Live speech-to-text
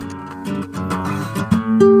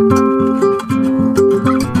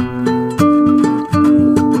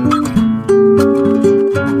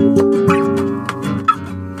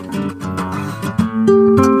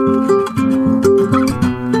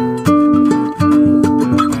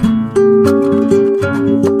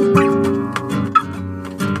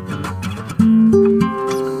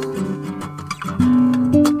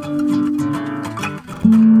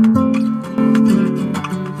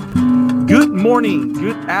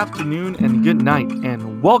afternoon, and good night,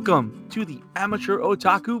 and welcome to the Amateur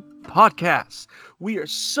Otaku Podcast. We are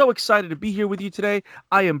so excited to be here with you today.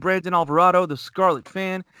 I am Brandon Alvarado, the Scarlet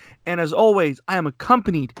Fan, and as always, I am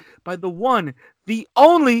accompanied by the one, the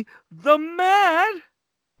only, the mad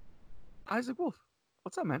Isaac Wolf.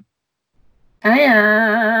 What's up, man? How's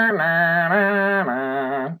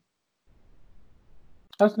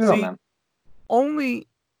it going, man?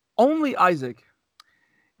 Only Isaac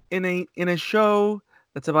in a show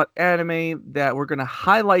that's about anime that we're gonna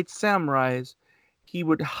highlight samurais, he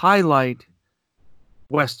would highlight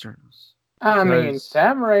westerns. I mean,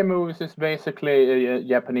 samurai movies is basically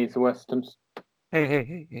Japanese westerns.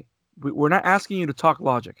 Hey. We're not asking you to talk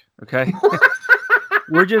logic, okay?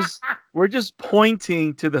 we're just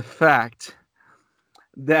pointing to the fact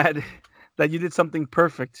that you did something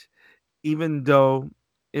perfect, even though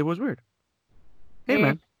it was weird. Hey,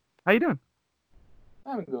 man, how you doing?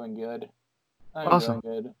 I'm doing good. Awesome.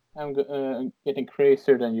 I'm getting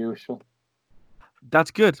crazier than usual. That's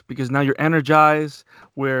good because now you're energized.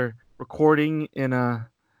 We're recording in a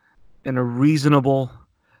reasonable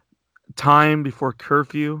time before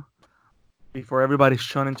curfew, before everybody's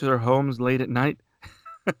shut into their homes late at night.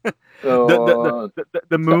 So,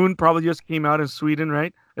 the moon probably just came out in Sweden,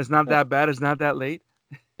 right? It's not that bad. It's not that late.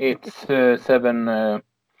 It's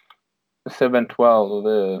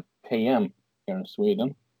 7:12 p.m. here in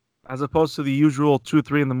Sweden. As opposed to the usual 2,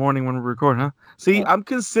 3 in the morning when we record, huh? See, yeah. I'm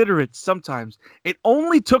considerate sometimes. It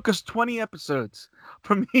only took us 20 episodes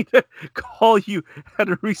for me to call you at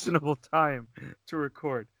a reasonable time to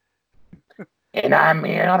record. And I'm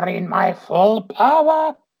here in my full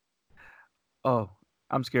power. Oh,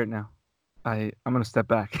 I'm scared now. I'm going to step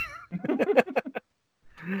back.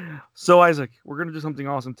 So, Isaac, we're going to do something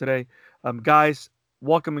awesome today. Guys,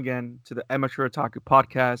 welcome again to the Amateur Otaku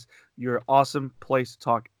Podcast, your awesome place to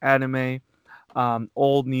talk anime,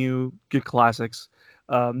 old, new, good classics.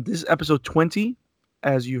 This is episode 20.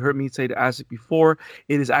 As you heard me say to Isaac before,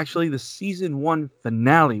 it is actually the season 1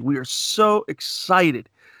 finale. We are so excited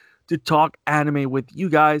to talk anime with you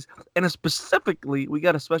guys, and specifically, we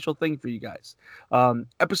got a special thing for you guys.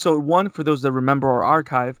 Episode 1, for those that remember our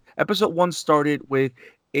archive, episode 1 started with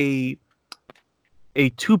a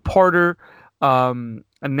two-parter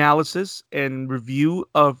analysis and review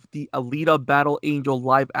of the Alita Battle Angel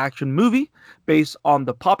live action movie based on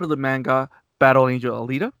the popular manga Battle Angel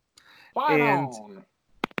Alita.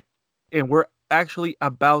 And we're actually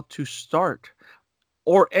about to start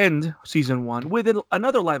or end season 1 with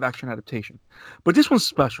another live action adaptation. But this one's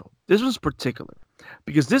special. This one's particular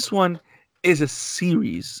because this one is a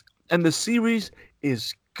series, and the series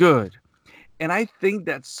is good. And I think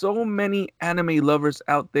that so many anime lovers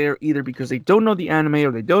out there, either because they don't know the anime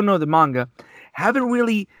or they don't know the manga, haven't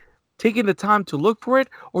really taken the time to look for it,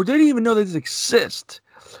 or didn't even know that this exists.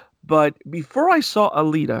 But before I saw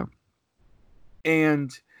Alita,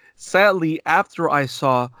 and sadly after I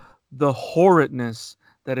saw the horridness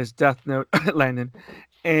that is Death Note, Landon,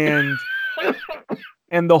 and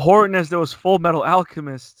the horridness that was Full Metal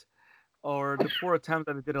Alchemist, or the poor attempt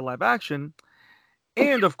that it did a live action,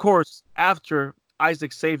 and of course, after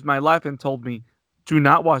Isaac saved my life and told me, do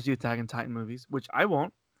not watch the Attack on Titan movies, which I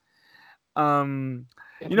won't.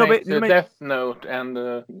 Death Note and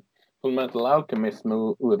the Full Metal Alchemist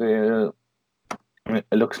movie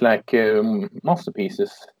looks like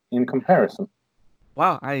masterpieces in comparison.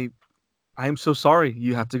 Wow, I am so sorry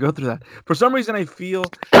you have to go through that. For some reason, I feel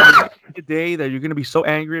today that you're going to be so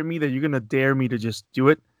angry at me that you're going to dare me to just do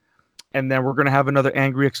it. And then we're gonna have another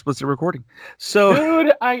angry, explicit recording. So,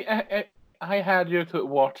 dude, I had you to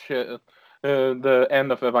watch the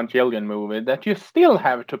end of Evangelion movie that you still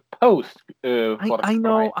have to post. I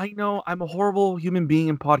know. I'm a horrible human being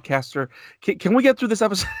and podcaster. Can we get through this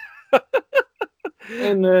episode?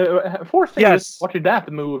 And forcing you to watch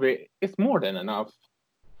that movie is more than enough.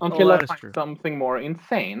 Until I find something more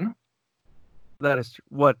insane. That is true.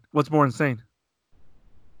 What's more insane?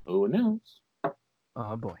 Who knows?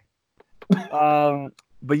 Oh boy.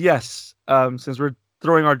 But yes, since we're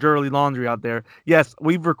throwing our dirty laundry out there, yes,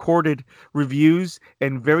 we've recorded reviews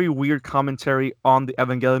and very weird commentary on the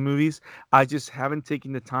Evangelion movies. I just haven't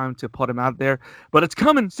taken the time to put them out there, but it's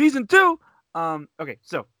coming, season 2. Okay,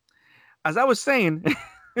 so as I was saying,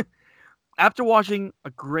 after watching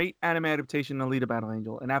a great anime adaptation, Alita Battle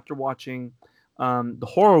Angel, and after watching the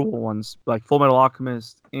horrible ones like Full Metal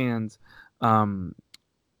Alchemist and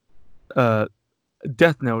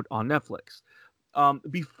Death Note on Netflix.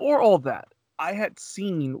 Before all that, I had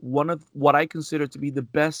seen one of what I consider to be the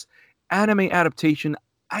best anime adaptation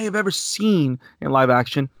I have ever seen in live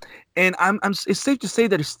action, and it's safe to say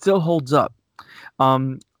that it still holds up.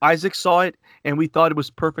 Isaac saw it, and we thought it was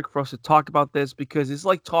perfect for us to talk about this because it's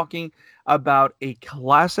like talking about a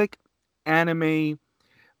classic anime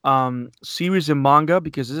series and manga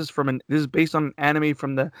because this is based on an anime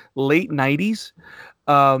from the late 90s,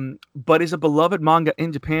 but it's a beloved manga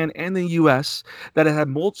in Japan and the US that had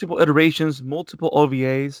multiple iterations, multiple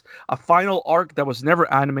OVAs, a final arc that was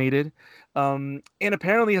never animated, and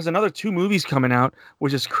apparently has another two movies coming out,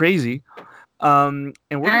 which is crazy. And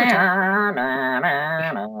we're gonna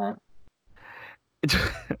talk.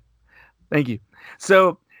 Thank you.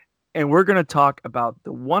 So, and we're gonna talk about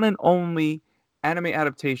the one and only anime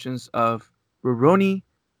adaptations of Rurouni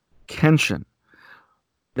Kenshin,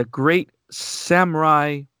 the great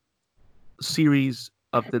samurai series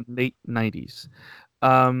of the late 90s.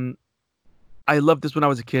 Um, I loved this when I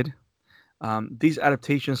was a kid. These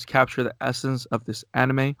adaptations capture the essence of this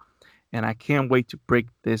anime, and I can't wait to break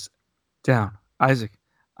this down. Isaac,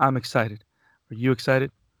 I'm excited. Are you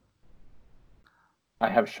excited? I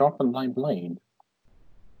have sharpened my blade.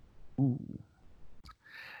 Ooh.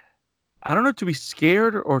 I don't know to be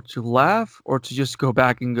scared or to laugh or to just go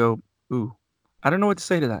back and go, ooh. I don't know what to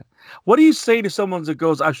say to that. What do you say to someone that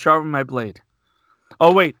goes, I've sharpened my blade?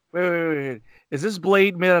 Oh, wait. Is this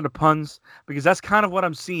blade made out of puns? Because that's kind of what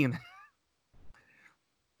I'm seeing.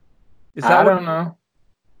 Is that I don't know.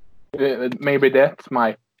 Maybe that's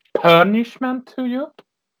my punishment to you?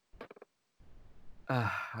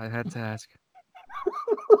 I had to ask.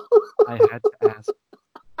 I had to ask.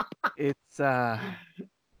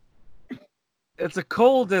 It's a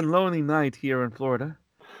cold and lonely night here in Florida.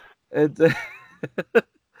 It's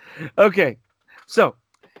okay. So,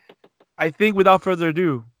 I think without further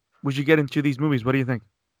ado, we should get into these movies. What do you think?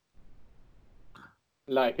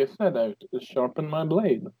 Like I said, I sharpened my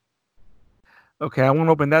blade. Okay, I won't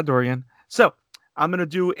open that door again. So, I'm going to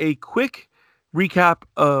do a quick recap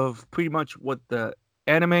of pretty much what the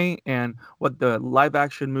anime and what the live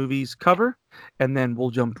action movies cover, and then we'll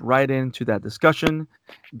jump right into that discussion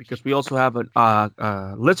because we also have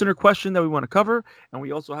a listener question that we want to cover, and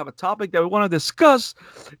we also have a topic that we want to discuss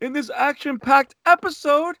in this action-packed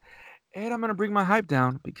episode. And I'm gonna bring my hype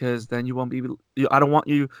down because then you won't be. I don't want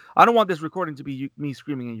you. I don't want this recording to be me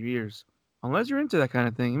screaming in your ears, unless you're into that kind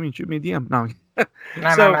of thing. I mean, shoot me a DM. No.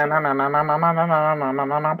 So.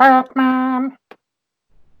 Batman.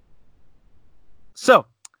 So,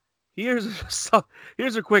 here's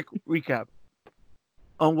a quick recap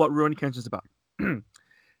on what Rurouni Kenshin is about. Kenshin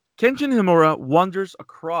Himura wanders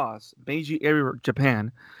across Meiji area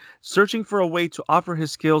Japan, searching for a way to offer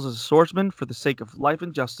his skills as a swordsman for the sake of life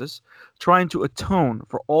and justice, trying to atone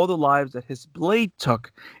for all the lives that his blade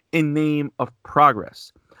took in name of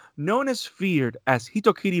progress. Known as feared as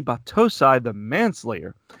Hitokiri Batosai the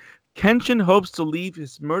Manslayer, Kenshin hopes to leave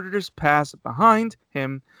his murderous past behind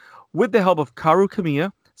him with the help of Karu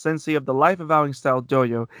Kamiya, sensei of the life-avowing style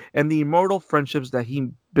dojo, and the immortal friendships that he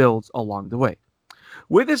builds along the way.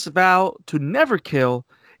 With his vow to never kill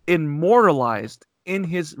immortalized in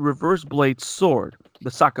his reverse blade sword, the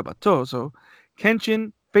Sakabatoso,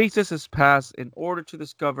 Kenshin faces his past in order to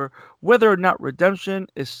discover whether or not redemption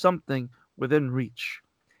is something within reach.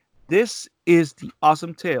 This is the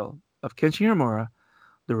awesome tale of Kenshin Himura,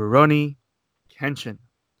 the Rurouni Kenshin.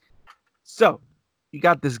 So, you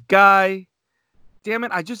got this guy. Damn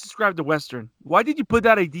it, I just described the Western. Why did you put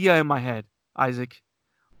that idea in my head, Isaac?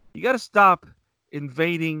 You got to stop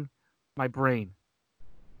invading my brain,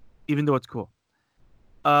 even though it's cool.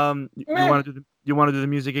 You want to do the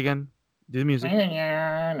music again? Do the music.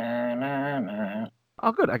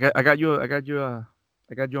 Oh, good. I got you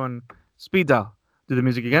on speed dial. Do the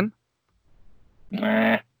music again.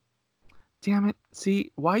 Damn it!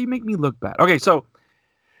 See, why you make me look bad? Okay, so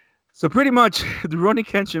pretty much the Rurouni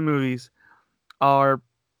Kenshin movies and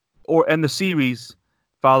the series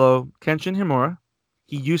follow Kenshin Himura.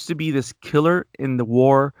 He used to be this killer in the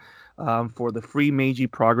war for the Free Meiji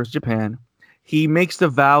Progress Japan. He makes the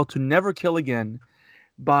vow to never kill again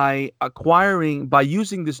by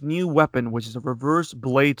using this new weapon, which is a reverse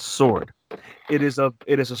blade sword. It is a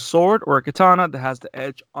sword or a katana that has the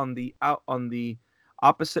edge on the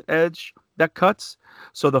opposite edge that cuts.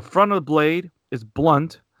 So the front of the blade is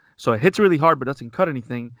blunt, so it hits really hard but doesn't cut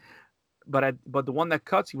anything. But the one that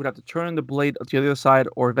cuts, he would have to turn the blade to the other side,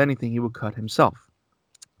 or if anything, he would cut himself.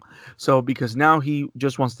 So because now he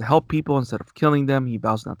just wants to help people instead of killing them, he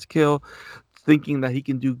vows not to kill, thinking that he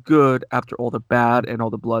can do good after all the bad and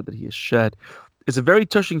all the blood that he has shed. It's a very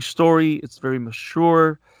touching story. It's very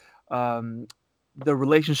mature. Um, the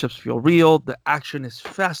relationships feel real. The action is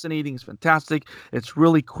fascinating. It's fantastic. It's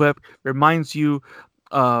really quick. Reminds you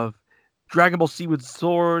of Dragon Ball Z with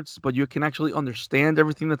swords, but you can actually understand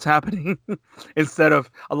everything that's happening instead of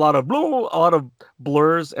a lot of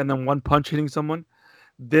blurs and then one punch hitting someone.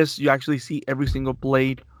 This you actually see every single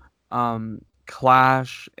blade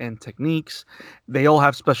clash and techniques. They all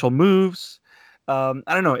have special moves. I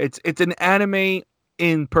don't know. It's an anime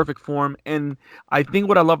in perfect form, and I think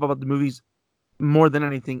what I love about the movies more than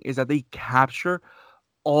anything is that they capture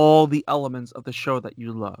all the elements of the show that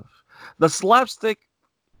you love. The slapstick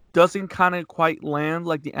doesn't kind of quite land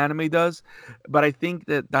like the anime does, but I think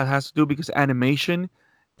that has to do because animation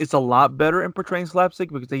is a lot better in portraying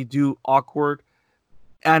slapstick because they do awkward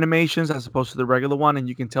animations as opposed to the regular one, and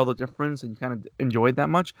you can tell the difference and you kind of enjoy it that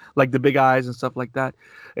much, like the big eyes and stuff like that.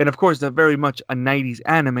 And of course, they're very much a 90s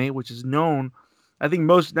anime, which is known. I think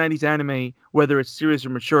most 90s anime, whether it's serious or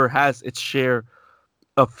mature, has its share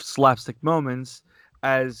of slapstick moments,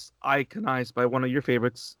 as iconized by one of your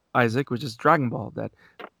favorites, Isaac, which is Dragon Ball. That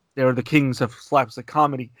they're the kings of slapstick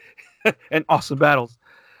comedy and awesome battles.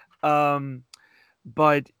 Um,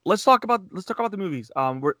 but let's talk about the movies.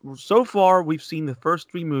 So far we've seen the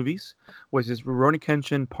first three movies, which is Rurouni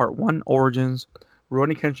Kenshin Part One Origins,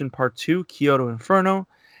 Rurouni Kenshin Part Two Kyoto Inferno,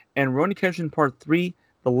 and Rurouni Kenshin Part Three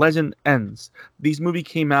The Legend Ends. These movies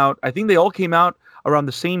came out. I think they all came out around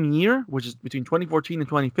the same year, which is between 2014 and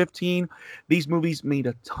 2015. These movies made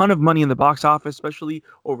a ton of money in the box office, especially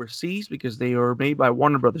overseas because they were made by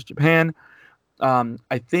Warner Brothers Japan. I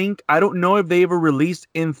don't know if they ever released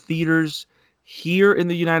in theaters here in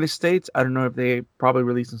the United States. I don't know if they probably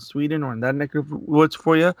released in Sweden or in that neck of woods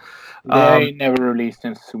for you. They never released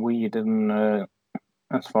in Sweden,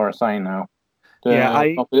 as far as I know.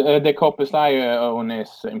 The copies I own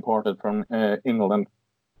is imported from England.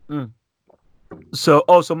 Mm. So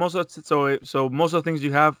most of the things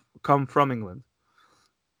you have come from England.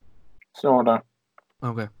 Sorta.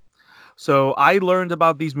 Okay. So I learned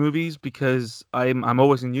about these movies because I'm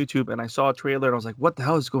always in YouTube and I saw a trailer and I was like, what the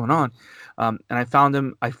hell is going on? And I found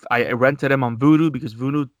them. I rented them on Vudu because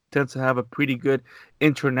Vudu tends to have a pretty good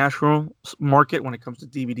international market when it comes to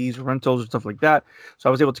DVDs, rentals, or stuff like that. So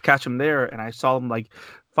I was able to catch them there, and I saw them like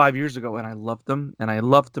 5 years ago, and I loved them, and I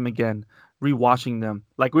loved them again, rewatching them.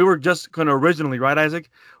 Like we were just gonna originally, right, Isaac?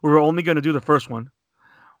 We were only gonna do the first one,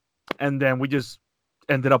 and then we just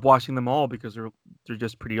ended up watching them all because they're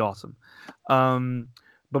just pretty awesome. Um,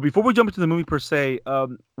 but before we jump into the movie per se,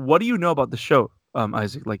 what do you know about the show,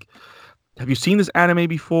 Isaac? Like, have you seen this anime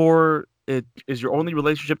before? It is your only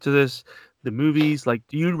relationship to the movies. Like,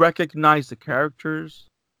 do you recognize the characters?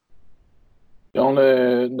 The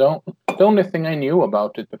only thing I knew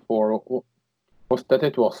about it before was that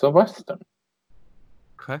it was a western.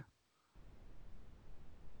 Okay.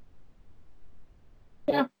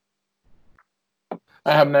 Yeah.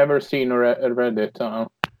 I have never seen or read it.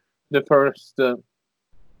 The first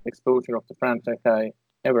exposure of the franchise I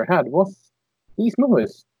ever had was these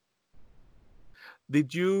movies.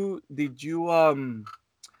 Did you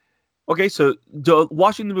Okay, so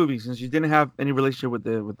watching the movies, since you didn't have any relationship with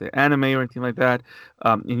the anime or anything like that,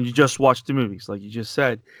 and you just watched the movies, like you just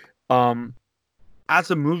said, um, as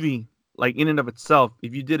a movie, like in and of itself,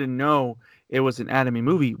 if you didn't know it was an anime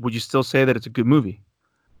movie, would you still say that it's a good movie?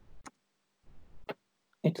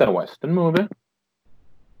 It's a western movie.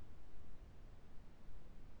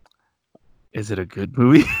 Is it a good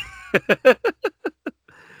movie?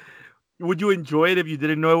 Would you enjoy it if you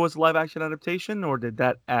didn't know it was a live action adaptation, or did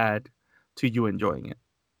that add to you enjoying it?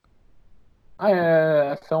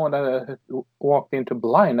 Someone that walked into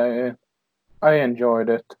blind, I enjoyed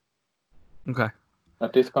it. Okay.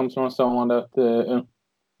 But this comes from someone that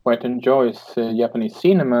quite enjoys Japanese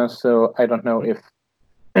cinema, so I don't know if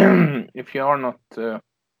if you are not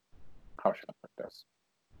how should I put this?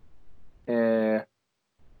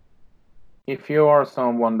 If you are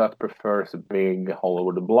someone that prefers big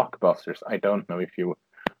Hollywood blockbusters, I don't know if you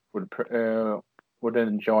would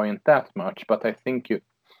enjoy it that much, but I think you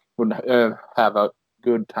would have a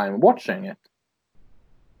good time watching it.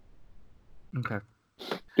 Okay.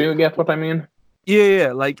 Do you get what I mean?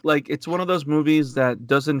 Yeah. Like it's one of those movies that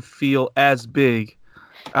doesn't feel as big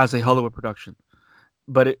as a Hollywood production,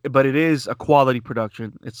 but it is a quality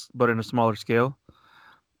production. It's but in a smaller scale,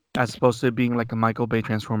 as opposed to being like a Michael Bay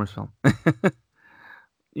Transformers film.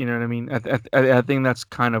 You know what I mean? I think that's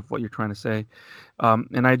kind of what you're trying to say,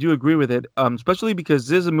 and I do agree with it, especially because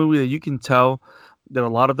this is a movie that you can tell that a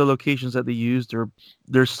lot of the locations that they use,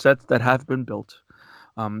 they're sets that have been built.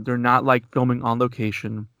 They're not like filming on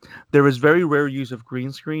location. There is very rare use of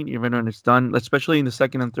green screen, even when it's done, especially in the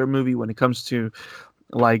second and third movie when it comes to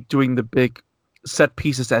like doing the big set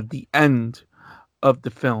pieces at the end of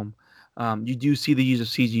the film. You do see the use of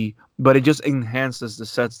CG, but it just enhances the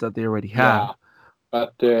sets that they already have. Yeah,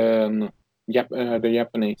 but the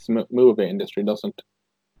Japanese movie industry doesn't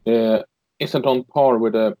isn't on par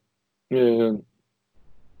with uh, the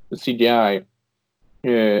CGI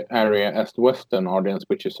area as the Western audience,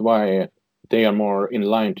 which is why they are more in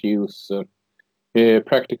line to use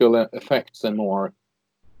practical effects and more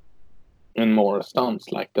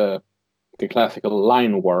stunts like the classical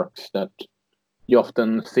line works that you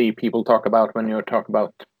often see people talk about when you talk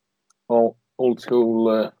about old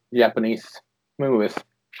school Japanese movies.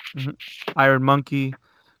 Mhm. Iron Monkey,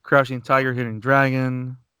 Crouching Tiger, Hidden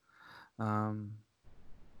Dragon, um,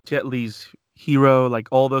 Jet Li's Hero, like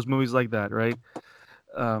all those movies like that, right?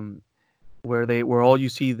 Um, where all you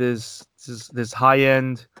see this high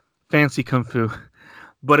end fancy kung fu,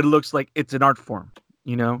 but it looks like it's an art form,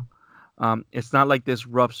 you know. It's not like this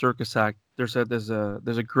rough circus act. There's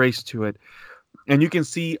a grace to it, and you can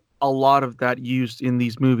see a lot of that used in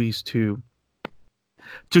these movies to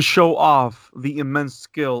show off the immense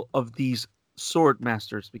skill of these sword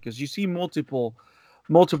masters, because you see multiple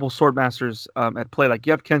sword masters at play. Like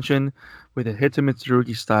you have Kenshin with a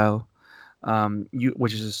Hitamitsurugi style,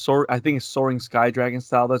 which is a sword. I think it's soaring sky dragon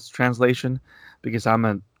style. That's translation, because I'm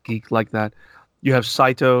a geek like that. You have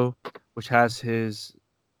Saito, which has his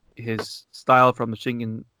style from the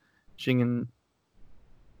Shingen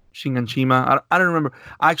Shinganshima. I don't remember.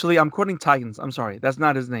 Actually, I'm quoting Titans. I'm sorry, that's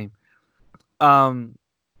not his name. Um,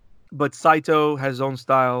 but Saito has his own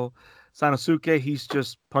style. Sanosuke, he's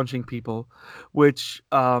just punching people, which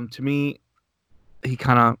to me, he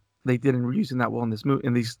kind of they didn't use him that well in this movie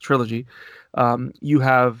in this trilogy. You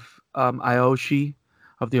have Aoshi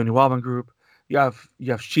of the Oniwaban group. You have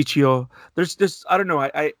Shichio. There's I don't know.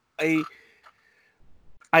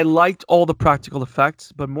 I liked all the practical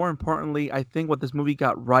effects, but more importantly, I think what this movie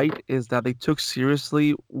got right is that they took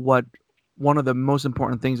seriously what one of the most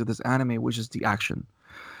important things of this anime, which is the action.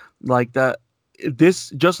 Like that,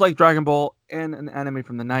 this just like Dragon Ball and an anime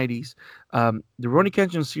from the 90s, the Rurouni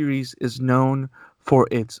Kenshin series is known for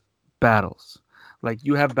its battles. Like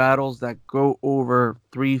you have battles that go over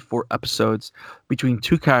 3, 4 episodes between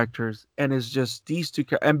two characters, and it's just these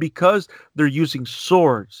and because they're using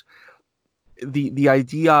swords, the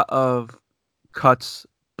idea of cuts,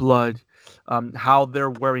 blood, how they're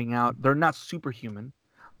wearing out, they're not superhuman,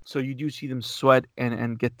 so you do see them sweat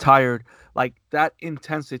and get tired. Like that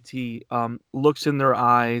intensity looks in their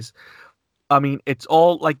eyes. I mean, it's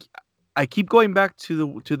all like I keep going back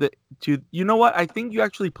to you know what, I think you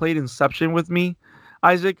actually played Inception with me,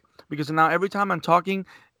 Isaac, because now every time I'm talking,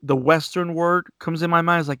 the Western word comes in my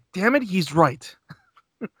mind. It's like, damn it, he's right.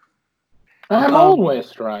 I'm um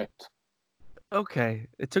always right. okay,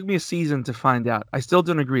 it took me a season to find out. I still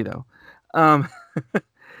don't agree though. um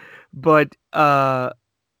but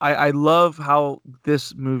I love how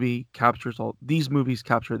this movie captures all these movies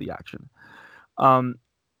capture the action. Um,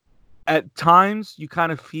 at times, you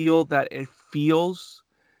kind of feel that it feels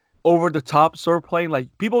over the top sword playing. Like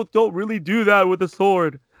people don't really do that with a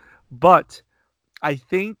sword, but I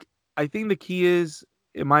think I think the key is,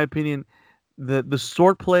 in my opinion, the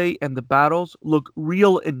sword play and the battles look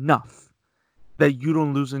real enough that you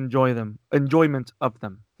don't lose enjoyment of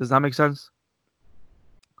them. Does that make sense?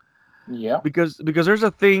 Yeah. Because there's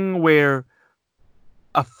a thing where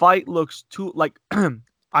a fight looks too like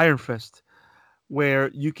Iron Fist, where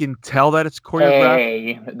you can tell that it's choreographed.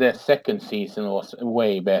 Hey, the second season was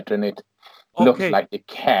way better, and it looks Okay, like they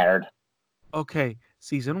cared. okay,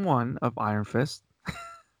 season one of Iron Fist,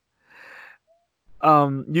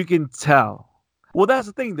 you can tell. Well, that's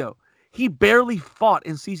the thing though. He barely fought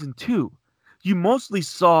in season two. You mostly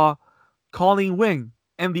saw Colleen Wing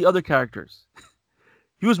and the other characters.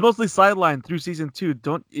 He was mostly sidelined through season two.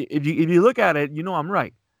 Don't if you look at it, you know I'm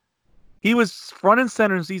right. He was front and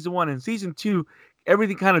center in season one. In season two,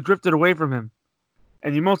 everything kind of drifted away from him,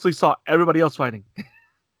 and you mostly saw everybody else fighting.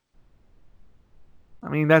 I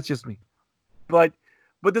mean, that's just me. But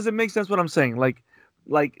does it make sense what I'm saying? Like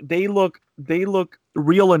they look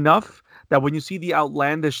real enough that when you see the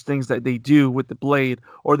outlandish things that they do with the blade,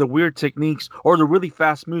 or the weird techniques, or the really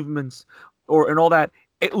fast movements, or and all that,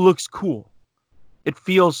 it looks cool. It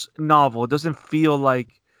feels novel. It doesn't feel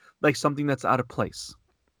like something that's out of place.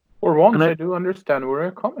 For And once, I I do understand where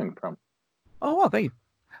you're coming from. oh well, thank you.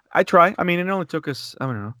 I try. I mean, it only took us. I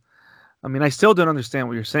don't know. I mean, I still don't understand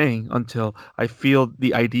what you're saying until I feel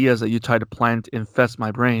the ideas that you try to plant infest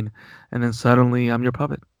my brain, and then suddenly I'm your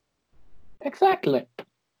puppet. Exactly.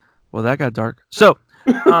 Well, that got dark. So,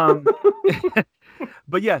 um,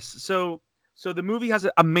 but yes, so the movie has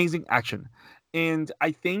amazing action, and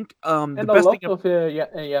I think the And a best thing. lot of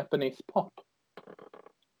Japanese pop.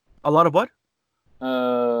 A lot of what?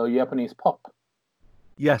 Japanese pop.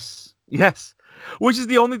 Yes, yes. Which is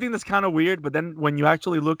the only thing that's kind of weird. But then when you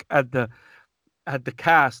actually look at the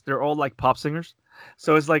cast, they're all like pop singers.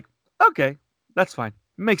 So it's like, okay, that's fine.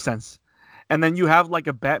 Makes sense. And then you have like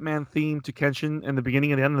a Batman theme to Kenshin in the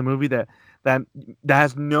beginning and the end of the movie that that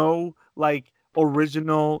has no like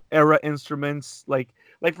original era instruments. Like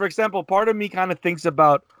for example, part of me kind of thinks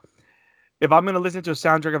about if I'm gonna listen to a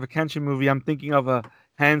soundtrack of a Kenshin movie, I'm thinking of a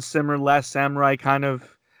Hans Zimmer Last Samurai kind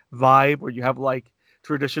of vibe where you have like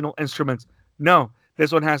traditional instruments. No,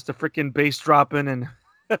 this one has the freaking bass dropping and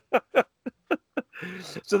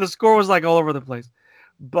so the score was like all over the place.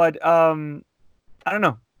 But I don't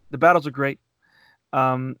know. The battles are great.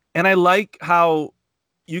 And I like how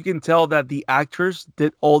you can tell that the actors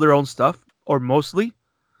did all their own stuff or mostly.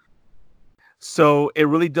 So it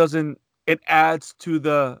really doesn't it adds to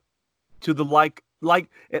the like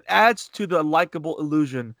it adds to the likable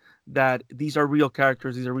illusion that these are real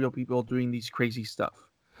characters, these are real people doing these crazy stuff.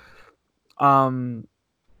 Um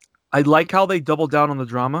I like how they double down on the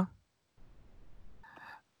drama.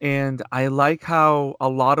 And I like how a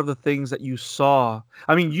lot of the things that you saw.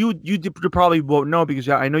 I mean, you probably won't know because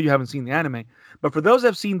I know you haven't seen the anime. But for those that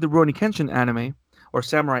have seen the Rurouni Kenshin anime or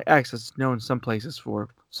Samurai X, it's known in some places for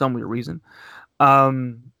some weird reason.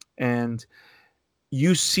 And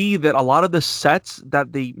you see that a lot of the sets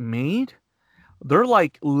that they made, they're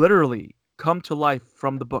like literally come to life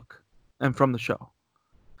from the book and from the show.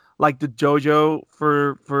 Like the dojo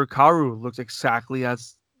for Karu looks exactly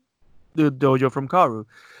as the dojo from Karu.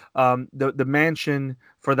 The mansion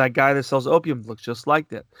for that guy that sells opium looks just like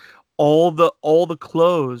that. All the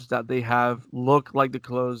clothes that they have look like the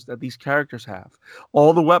clothes that these characters have.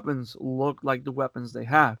 All the weapons look like the weapons they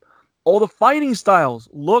have. All the fighting styles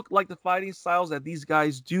look like the fighting styles that these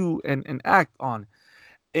guys do and act on.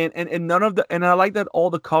 And none of the and I like that all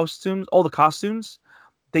the costumes,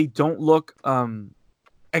 they don't look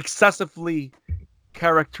excessively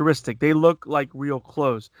characteristic. They look like real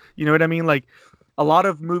clothes. You know what I mean? Like a lot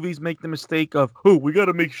of movies make the mistake of, oh, we got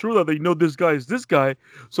to make sure that they know this guy is this guy.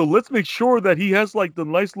 So let's make sure that he has like the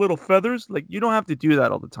nice little feathers. Like you don't have to do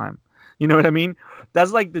that all the time. You know what I mean?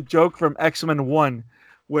 That's like the joke from X-Men 1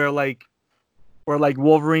 where like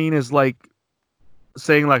Wolverine is like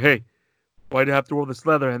saying like, "Hey, why do you have to wear this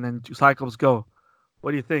leather?" And then Cyclops go,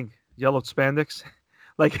 "What do you think? Yellow spandex?"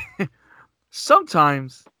 Like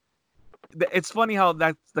sometimes it's funny how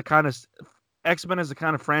that's the kind of X Men is the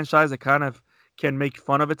kind of franchise that kind of can make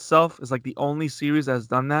fun of itself. It's like the only series that has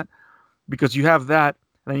done that because you have that,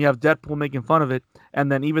 and then you have Deadpool making fun of it,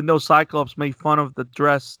 and then even though Cyclops made fun of the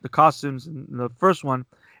dress, the costumes in the first one,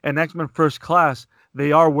 and X Men First Class,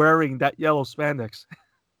 they are wearing that yellow spandex,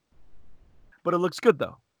 but it looks good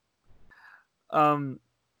though. Um,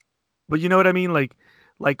 but you know what I mean?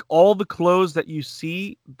 Like all the clothes that you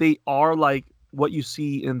see, they are like what you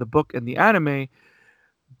see in the book and the anime,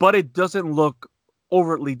 but it doesn't look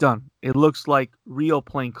overtly done. It looks like real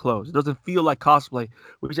plain clothes. It doesn't feel like cosplay,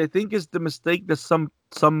 which I think is the mistake that some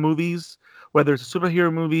movies, whether it's a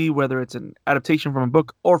superhero movie, whether it's an adaptation from a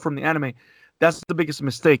book or from the anime, that's the biggest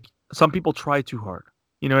mistake. Some people try too hard.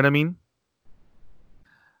 You know what I mean?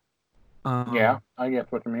 Yeah, Um, I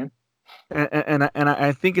get what you mean. and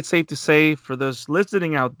I think it's safe to say for those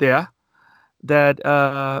listening out there that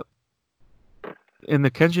in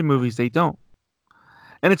the Kenshin movies they don't.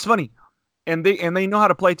 And it's funny and they know how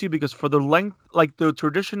to play too because for the length like the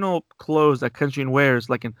traditional clothes that Kenshin wears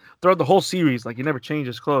like in throughout the whole series like he never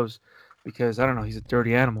changes clothes because I don't know he's a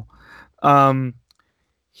dirty animal. um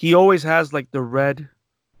he always has like the red.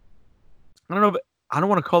 I don't know if, I don't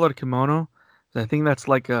want to call it a kimono 'cause I think that's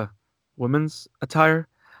like a women's attire.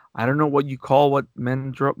 I don't know what you call what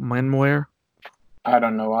men wear, I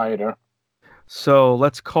don't know either. so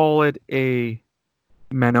let's call it a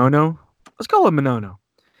manono. Let's call it manono.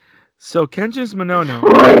 So Kenshin's manono.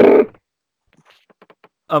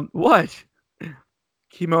 What?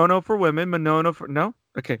 Kimono for women, Monono for no.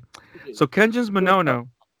 Okay, You so Kenjin's do know Monono.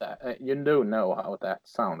 that. You do know how that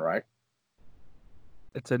sound, right?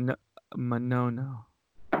 It's a Monono.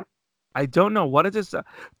 I don't know what it is.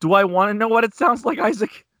 Do I want to know what it sounds like,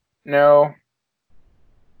 Isaac? No,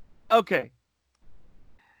 Okay,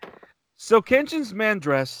 so Kenshin's man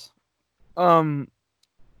dress. Um,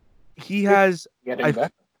 he it's has. getting I.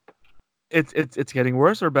 better. It's getting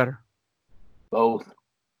worse or better. Both.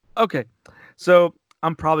 Okay, so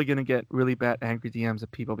I'm probably gonna get really bad angry DMs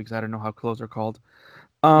of people because I don't know how clothes are called.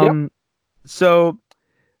 Yep. Um, so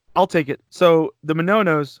I'll take it. So the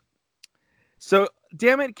Mononos. So,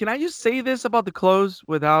 damn it, can I just say this about the clothes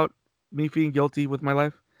without me feeling guilty with my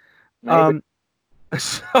life? Maybe. Um,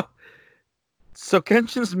 so, So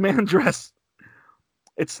Kenshin's man dress,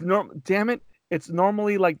 it's norm. Damn it, it's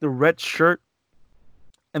normally like the red shirt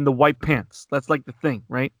and the white pants. That's like the thing,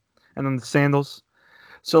 right? And then the sandals.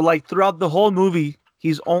 So like throughout the whole movie,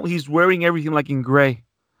 he's wearing everything like in gray,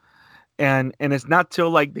 and it's not till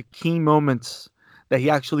like the key moments that he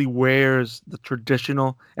actually wears the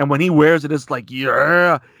traditional. And when he wears it, it's like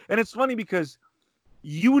yeah. And it's funny because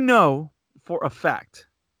you know for a fact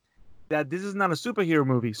that this is not a superhero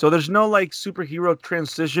movie. So there's no like superhero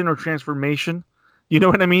transition or transformation. You know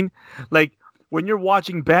what I mean? Like when you're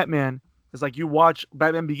watching Batman, it's like you watch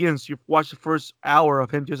Batman Begins, you watch the first hour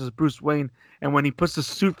of him just as Bruce Wayne, and when he puts the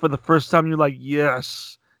suit for the first time, you're like,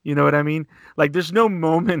 yes. You know what I mean? Like there's no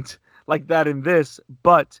moment like that in this,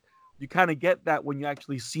 but you kind of get that when you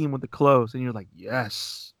actually see him with the clothes, and you're like,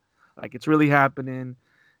 yes. Like it's really happening.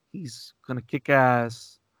 He's gonna kick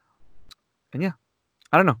ass. And yeah,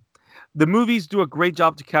 I don't know, the movies do a great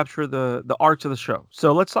job to capture the arcs of the show.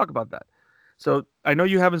 So let's talk about that. So I know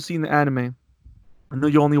you haven't seen the anime. I know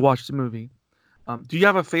you only watched the movie. Do you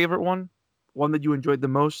have a favorite one that you enjoyed the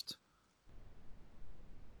most,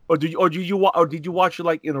 or did you watch it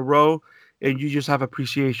like in a row, and you just have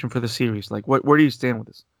appreciation for the series? Like, where do you stand with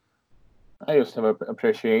this? I just have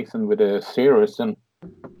appreciation with the series, and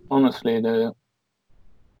honestly, I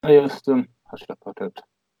just how should I put it?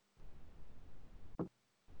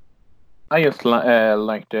 I just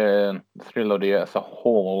like the trilogy as a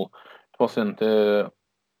whole. It wasn't the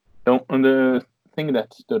thing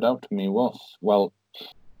that stood out to me was well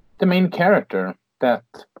the main character that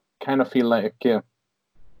kind of feel like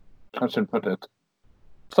how should I put it?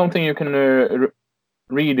 Something you can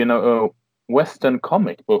read in a Western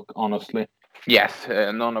comic book. Honestly, yes,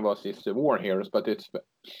 none of us is war heroes, but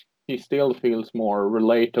he still feels more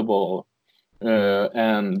relatable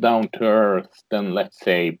and down to earth than let's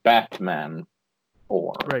say Batman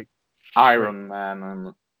or Right, right. Iron Man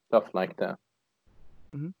and stuff like that.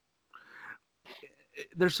 hmm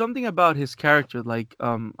There's something about his character, like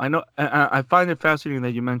I know I find it fascinating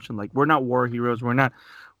that you mentioned like we're not war heroes,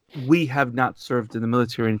 we have not served in the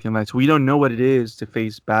military or anything like that. So we don't know what it is to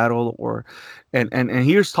face battle or and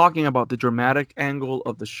here's talking about the dramatic angle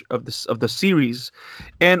of the series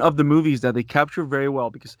and of the movies that they capture very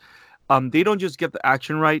well because they don't just get the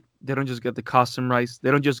action right, they don't just get the costume right,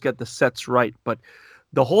 they don't just get the sets right, but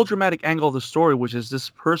the whole dramatic angle of the story, which is this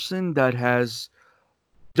person that has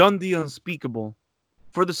done the unspeakable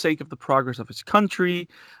for the sake of the progress of his country.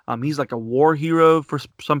 He's like a war hero for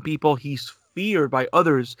some people. He's feared by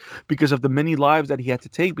others because of the many lives that he had to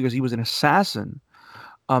take because he was an assassin.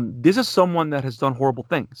 This is someone that has done horrible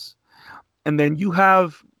things. And then you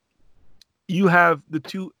have the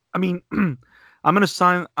two. I mean, I'm gonna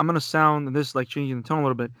sound and this is like changing the tone a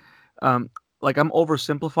little bit. Um, like I'm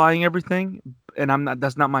oversimplifying everything, and I'm not.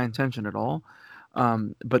 That's not my intention at all.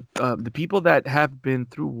 But the people that have been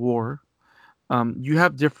through war, you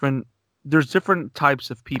have different there's different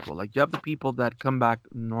types of people. Like you have the people that come back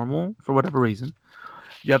normal for whatever reason.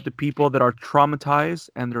 You have the people that are traumatized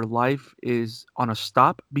and their life is on a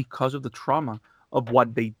stop because of the trauma of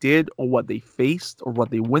what they did or what they faced or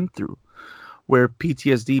what they went through, where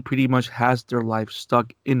PTSD pretty much has their life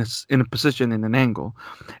stuck in a position in an angle.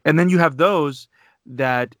 And then you have those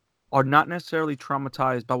that are not necessarily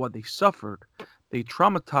traumatized by what they suffered. They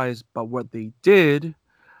traumatized by what they did,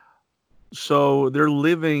 so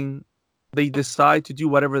they decide to do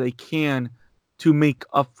whatever they can to make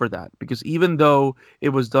up for that. Because even though it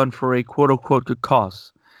was done for a quote unquote good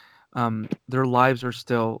cause, their lives are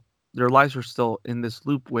still in this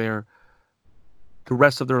loop where the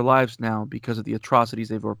rest of their lives now, because of the atrocities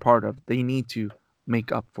they were part of, they need to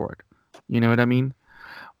make up for it. You know what I mean?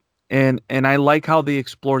 And I like how they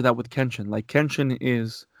explore that with Kenshin. Like Kenshin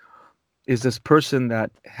is this person that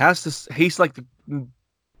has this he's like the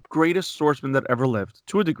greatest swordsman that ever lived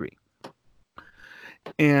to a degree,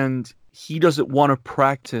 and he doesn't want to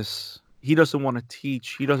practice, he doesn't want to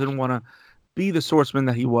teach, he doesn't want to be the swordsman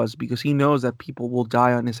that he was because he knows that people will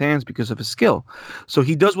die on his hands because of his skill. So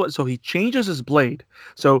he changes his blade.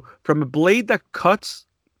 So from a blade that cuts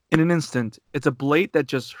in an instant, it's a blade that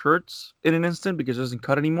just hurts in an instant because it doesn't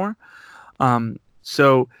cut anymore.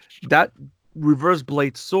 So that reverse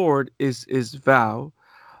blade sword is Vow.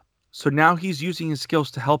 So now he's using his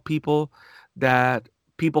skills to help people that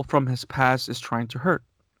people from his past is trying to hurt,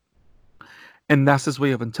 and that's his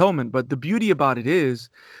way of atonement. But the beauty about it is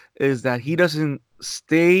that he doesn't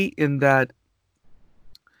stay in that,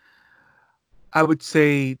 I would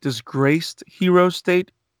say, disgraced hero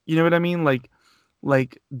state. You know what I mean? Like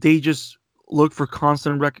they just look for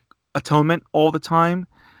constant atonement all the time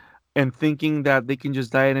and thinking that they can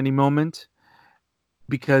just die at any moment,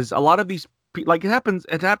 because a lot of these like it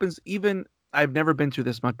happens even I've never been through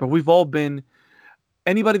this much, but we've all been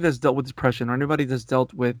anybody that's dealt with depression or anybody that's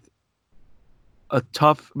dealt with a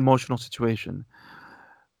tough emotional situation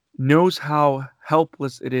knows how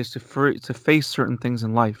helpless it is to face certain things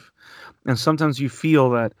in life. And sometimes you feel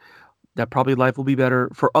that probably life will be better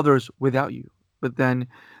for others without you. But then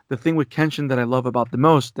the thing with Kenshin that I love about the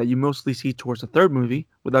most, that you mostly see towards the third movie,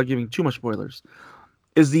 without giving too much spoilers,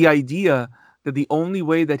 is the idea that the only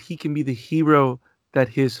way that he can be the hero that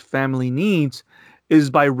his family needs is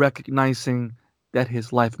by recognizing that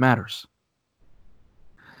his life matters,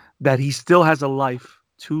 that he still has a life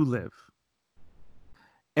to live,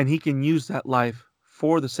 and he can use that life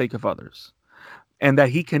for the sake of others, and that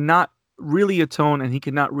he cannot really atone and he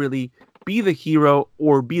cannot really be the hero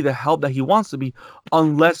or be the help that he wants to be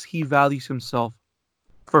unless he values himself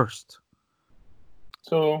first.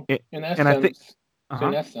 So It, in and I think, essence, uh so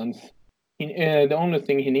in huh, essence, the only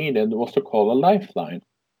thing he needed was to call a lifeline.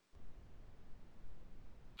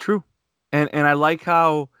 true. And I like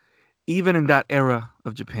how even in that era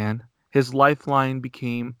of Japan, his lifeline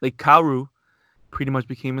became like Kaoru pretty much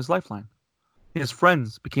became his lifeline. His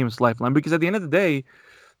friends became his lifeline because at the end of the day,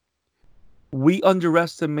 we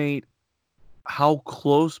underestimate how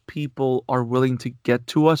close people are willing to get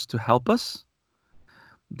to us to help us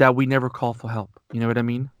that we never call for help. You know what I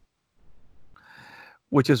mean?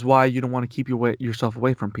 Which is why you don't want to keep yourself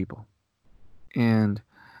away from people. And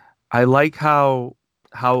I like how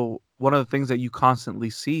one of the things that you constantly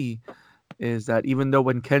see is that even though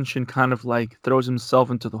when Kenshin kind of like throws himself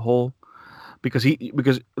into the hole because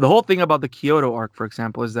the whole thing about the Kyoto arc, for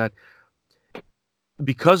example, is that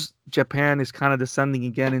because Japan is kind of descending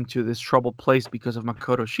again into this troubled place because of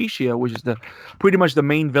Makoto Shishio, which is the pretty much the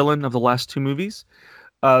main villain of the last two movies.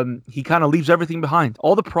 He kind of leaves everything behind.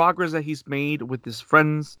 All the progress that he's made with his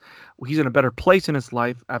friends, he's in a better place in his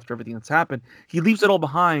life after everything that's happened. He leaves it all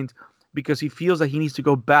behind because he feels that he needs to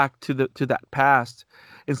go back to that past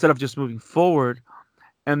instead of just moving forward.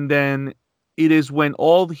 And then it is when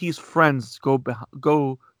all his friends go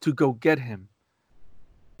to go get him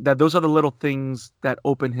that those are the little things that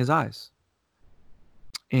open his eyes.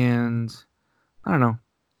 And I don't know.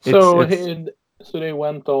 It's So it's he, so they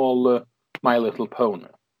went all My Little Pony.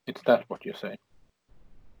 It's that what you say?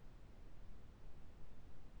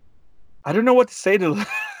 I don't know what to say to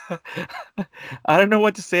I don't know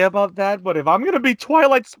what to say about that, but if I'm gonna be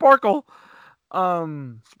Twilight Sparkle,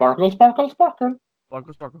 um, Sparkle, sparkle, sparkle.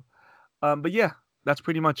 Sparkle Sparkle. But yeah, that's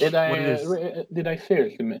pretty Did much what it is. did I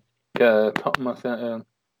seriously make Thomas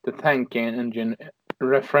the Tank Engine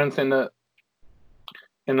reference in a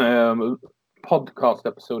podcast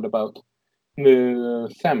episode about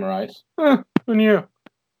the samurais? Who knew?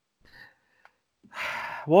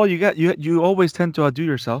 Well, you always tend to outdo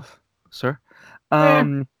yourself, sir. Eh,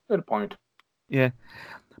 Um, good point. yeah,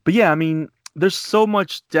 but yeah, I mean, there's so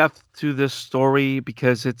much depth to this story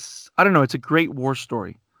because it's I don't know, it's a great war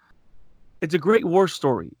story. It's a great war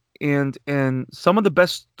story, and some of the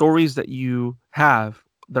best stories that you have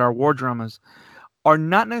that are war dramas are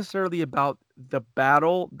not necessarily about the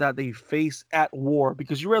battle that they face at war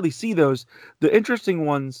because you rarely see those. The interesting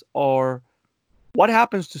ones are what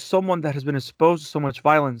happens to someone that has been exposed to so much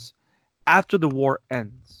violence after the war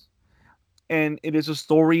ends. And it is a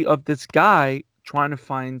story of this guy trying to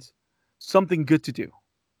find something good to do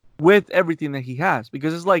with everything that he has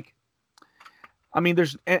because it's like I mean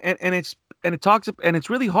there's and it's and it talks and it's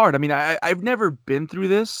really hard. I mean I've never been through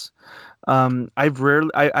this. I've rarely,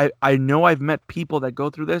 I know I've met people that go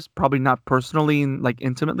through this, probably not personally and like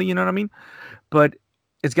intimately, you know what I mean? But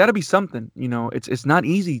it's got to be something, you know. It's not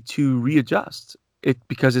easy to readjust it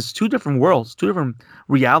because it's two different worlds, two different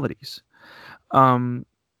realities. Um,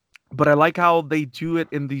 but I like how they do it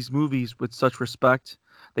in these movies with such respect.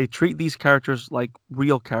 They treat these characters like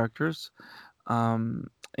real characters. Um,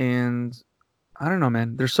 and I don't know,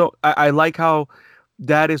 man. They're so I like how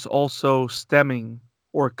that is also stemming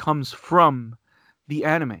or comes from the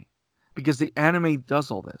anime because the anime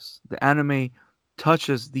does all this. The anime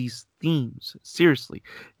touches these themes seriously.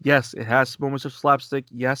 Yes, it has moments of slapstick.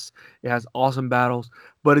 Yes, it has awesome battles,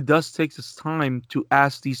 but it does take its time to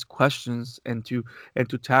ask these questions and to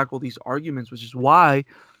tackle these arguments, which is why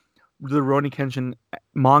the Rurouni Kenshin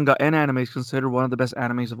manga and anime is considered one of the best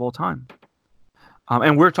animes of all time.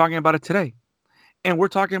 And we're talking about it today. And we're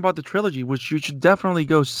talking about the trilogy, which you should definitely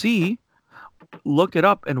go see, look it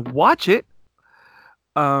up, and watch it.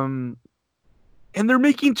 Um, and they're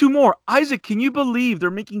making two more. Isaac, can you believe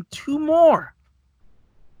they're making two more?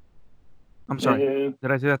 I'm sorry. Uh,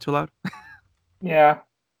 Did I say that too loud? yeah.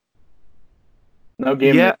 Now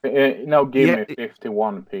Yeah, give yeah. me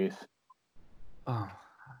 51 piece. Oh.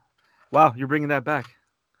 Wow, you're bringing that back.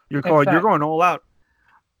 You're Exactly. going all out.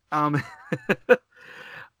 Um,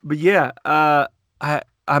 but yeah,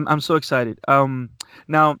 I'm so excited.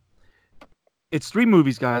 Now it's three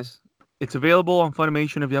movies, guys. It's available on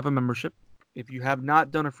Funimation if you have a membership. If you have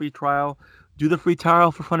not done a free trial, do the free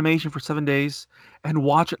trial for Funimation for 7 days and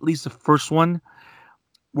watch at least the first one.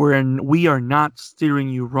 Wherein we are not steering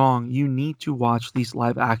you wrong. You need to watch these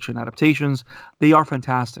live action adaptations. They are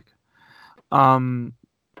fantastic. Um,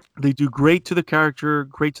 they do great to the character,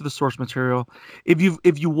 great to the source material. If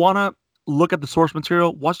you wanna look at the source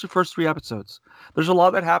material, watch the first three episodes. There's a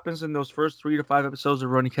lot that happens in those first 3 to 5 episodes of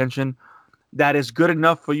Rurouni Kenshin that is good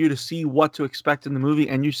enough for you to see what to expect in the movie,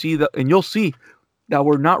 and you'll see that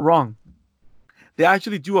we're not wrong. They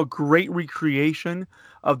actually do a great recreation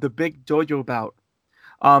of the big dojo bout.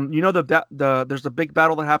 There's a big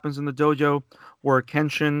battle that happens in the dojo where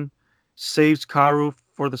Kenshin saves Karu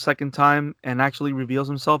for the second time and actually reveals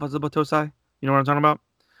himself as a Batosai. You know what I'm talking about?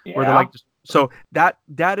 Where they're Yeah. like, so that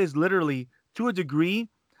is literally to a degree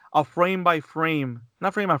a frame by frame,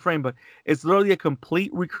 not frame by frame, but it's literally a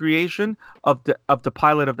complete recreation of the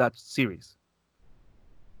pilot of that series,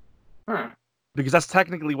 Huh. because that's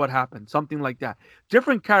technically what happened, something like that.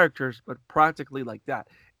 Different characters, but practically like that,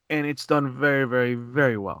 and it's done very, very,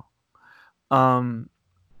 very well. Um,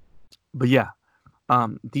 but yeah,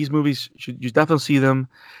 these movies should you definitely see them.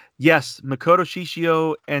 Yes, Makoto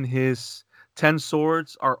Shishio and his 10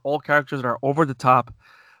 swords are all characters that are over the top,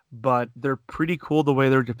 but they're pretty cool the way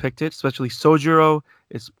they're depicted. Especially Sojiro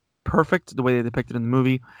is perfect the way they depict it in the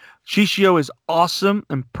movie. Shishio is awesome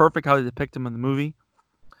and perfect how they depict him in the movie,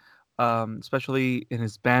 especially in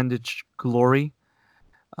his bandage glory.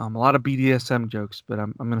 A lot of BDSM jokes, but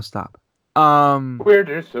I'm gonna stop. Um, Where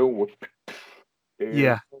there's a will, there's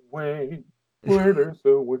yeah. a way. Where there's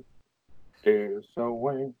a will, there's a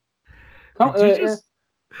way. Come, Did you just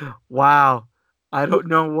Wow. I don't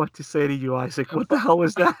know what to say to you, Isaac. What the hell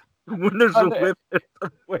was that? When there's a but whip in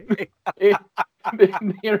the way.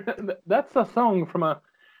 it, that's a song from a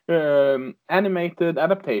animated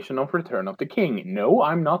adaptation of Return of the King. No,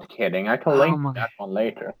 I'm not kidding. I can Oh link my. that one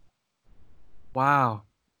later. Wow.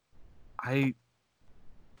 I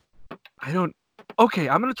I don't Okay,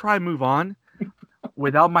 I'm gonna try and move on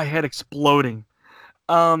without my head exploding.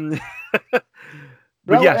 Um but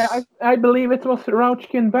Well, I, yes. I believe it was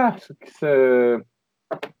Rauchkin Basks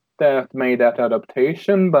that made that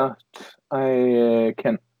adaptation, but I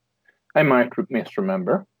might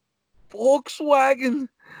misremember. Volkswagen.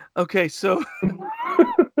 Okay, so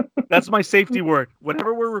that's my safety word.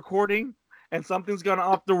 Whenever we're recording and something's gone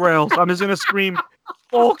off the rails, I'm just gonna scream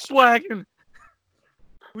Volkswagen.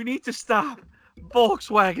 We need to stop.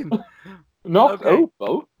 Volkswagen. Not Okay.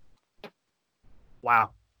 Opel.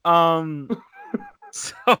 Wow.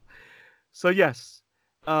 So so yes.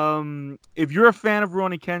 If you're a fan of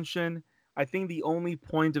Rurouni Kenshin, I think the only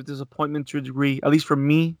point of disappointment to a degree, at least for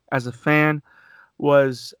me as a fan,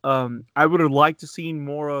 was I would have liked to see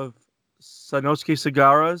more of Sanosuke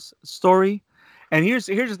Sagara's story. And here's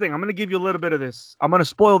the thing. I'm gonna give you a little bit of this. I'm gonna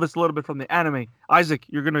spoil this a little bit from the anime. Isaac,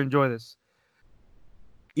 you're gonna enjoy this.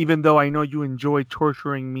 Even though I know you enjoy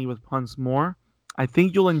torturing me with puns more, I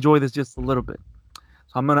think you'll enjoy this just a little bit.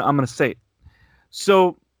 So I'm gonna say it.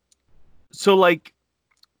 So like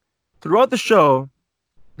throughout the show,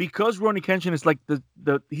 because Rurouni Kenshin is like the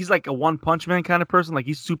he's like a one punch man kind of person. Like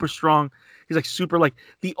he's super strong. He's like super like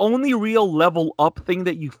the only real level up thing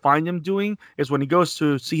that you find him doing is when he goes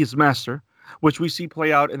to see his master, which we see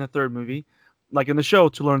play out in the third movie, like in the show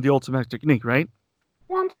to learn the ultimate technique, right?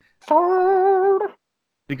 One sword.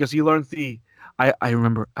 Because he learns the I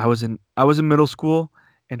remember I was in middle school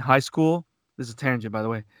and high school. This is a tangent, by the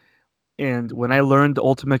way. And when I learned the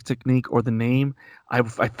ultimate technique or the name, I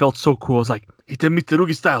felt so cool. I was like, Hitemi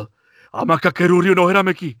Terugi style. Amakakeruryu no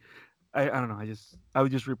Hirameki. I don't know. I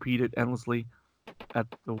would just repeat it endlessly at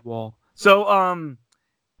the wall. So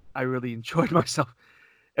I really enjoyed myself.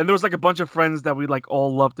 And there was like a bunch of friends that we like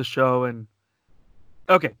all loved the show. And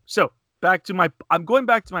okay, so I'm going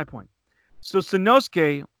back to my point. So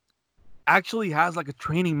Sanosuke actually has like a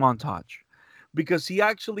training montage because he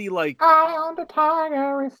actually like Eye on the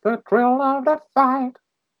tiger is the thrill of the fight.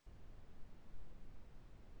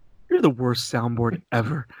 you're the worst soundboard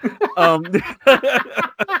ever.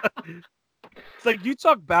 It's like you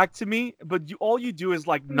talk back to me, but all you do is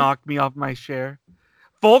like knock me off my chair.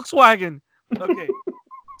 Volkswagen. Okay.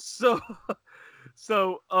 So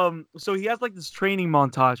so he has like this training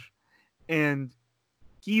montage and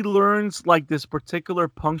he learns like this particular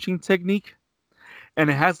punching technique and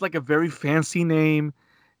it has like a very fancy name.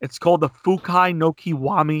 It's called the Fukai no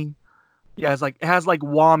Kiwami. Yeah, it has like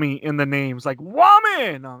Wami in the name. It's like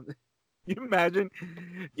Wami. No. You imagine?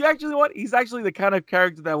 You actually what? He's actually the kind of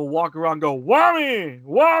character that will walk around and go, Whammy!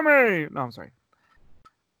 Whammy! No, I'm sorry.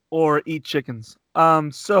 Or eat chickens.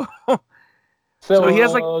 So so he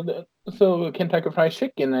has like So Kentucky Fried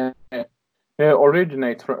Chicken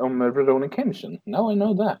originates from Rurouni Kenshin. Now I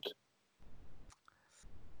know that.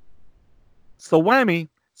 so whammy.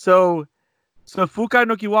 So Fukai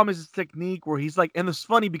no Kiwami is this technique where he's like, and it's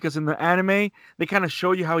funny because in the anime they kind of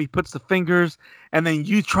show you how he puts the fingers, and then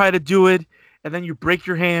you try to do it, and then you break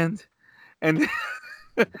your hand, and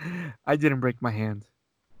I didn't break my hand.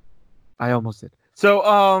 I almost did. So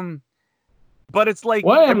but it's like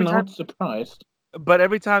Why I'm every time, not surprised.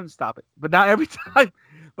 stop it. But now every time,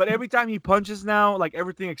 but every time he punches now, like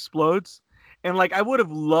everything explodes, and like I would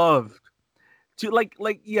have loved to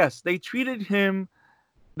yes, they treated him.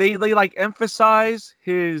 They like emphasize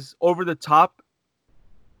his over the top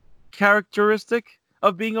characteristic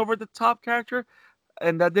of being over the top character,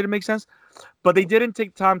 and that didn't make sense. But they didn't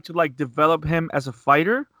take time to like develop him as a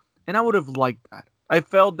fighter, and I would have liked that. I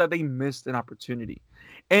felt that they missed an opportunity,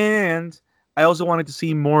 and I also wanted to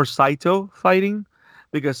see more Saito fighting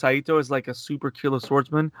because Saito is like a super killer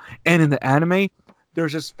swordsman, and in the anime,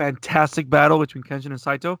 there's this fantastic battle between Kenshin and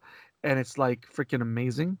Saito, and it's like freaking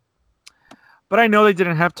amazing. But I know they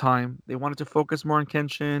didn't have time. They wanted to focus more on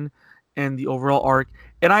Kenshin and the overall arc.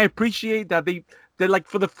 And I appreciate that they like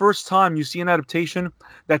for the first time you see an adaptation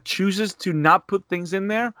that chooses to not put things in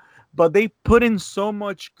there, but they put in so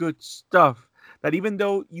much good stuff that even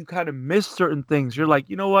though you kind of miss certain things, you're like,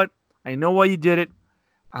 you know what? I know why you did it.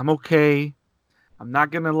 I'm okay. I'm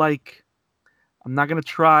not gonna like I'm not gonna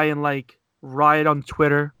try and like riot on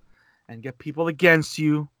Twitter and get people against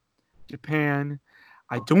you. Japan.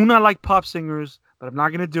 I do not like pop singers, but I'm not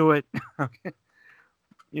gonna do it. Okay,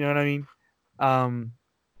 you know what I mean? Um,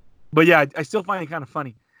 but yeah, I still find it kind of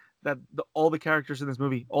funny that all the characters in this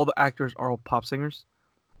movie, all the actors are all pop singers.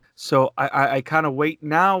 So I kind of wait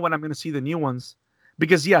now when I'm gonna see the new ones,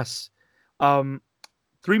 because yes, um,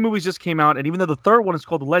 three movies just came out, and even though the third one is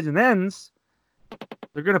called The Legend Ends,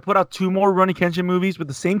 they're gonna put out two more Rurouni Kenshin movies with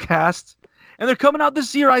the same cast, and they're coming out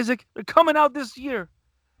this year, Isaac. They're coming out this year.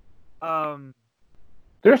 Um,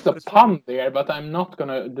 There's a but it's funny. pun there, but I'm not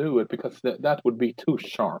gonna do it because that would be too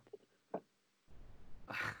sharp.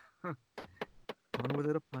 Pun with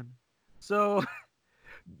it a pun. So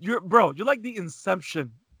you're like the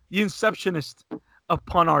inceptionist of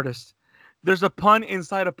pun artists. There's a pun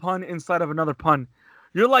inside of another pun.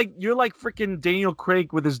 You're like freaking Daniel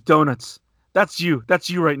Craig with his donuts. That's you. That's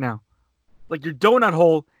you right now. Like your donut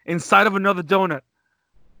hole inside of another donut.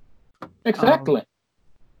 Um, Exactly.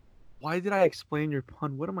 why did I explain your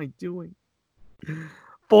pun? What am I doing?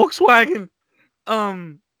 Volkswagen.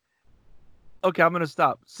 Um, okay, I'm gonna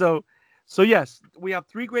stop. So yes, we have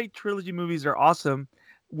three great trilogy movies. They're awesome.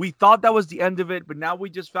 We thought that was the end of it, but now we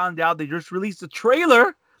just found out they just released a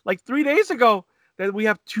trailer like 3 days ago that we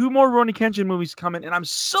have two more Rurouni Kenshin movies coming, and I'm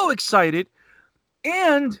so excited.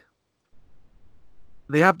 And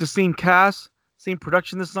they have the same cast, same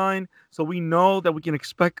production design, so we know that we can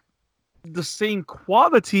expect the same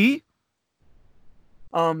quality.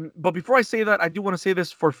 But before I say that, I do want to say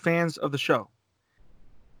this for fans of the show.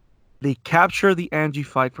 They capture the Angie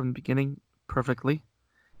fight from the beginning perfectly.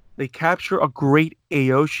 They capture a great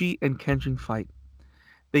Aoshi and Kenshin fight.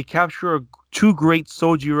 They capture two great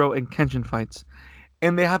Sojiro and Kenshin fights.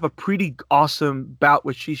 And they have a pretty awesome bout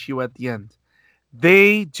with Shishio at the end.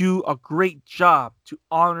 They do a great job to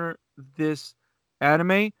honor this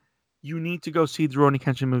anime. You need to go see the Rurouni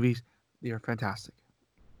Kenshin movies. They are fantastic.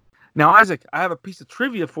 Now, Isaac, I have a piece of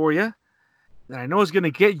trivia for you that I know is going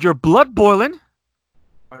to get your blood boiling.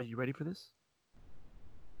 Are you ready for this?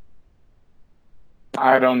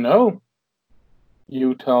 I don't know.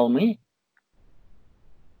 You tell me.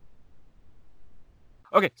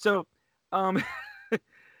 Okay, um,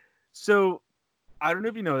 so I don't know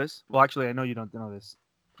if you know this. Well, actually, I know you don't know this.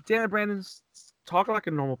 Dan and Brandon, talk like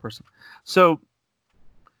a normal person. So,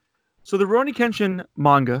 so the Rurouni Kenshin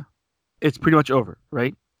manga, it's pretty much over,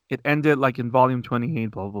 right? It ended like in volume 28,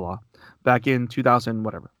 blah blah blah, back in 2000,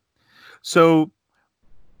 whatever. So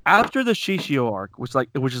after the Shishio arc, which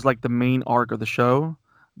is like the main arc of the show,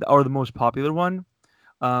 or the most popular one,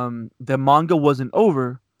 the manga wasn't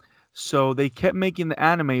over, so they kept making the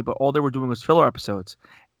anime, but all they were doing was filler episodes.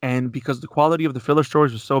 And because the quality of the filler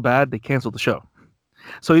stories was so bad, they canceled the show.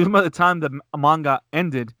 So even by the time the manga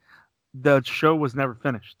ended, the show was never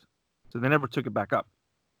finished. So they never took it back up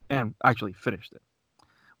and actually finished it,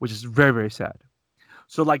 which is very, very sad.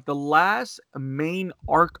 So like the last main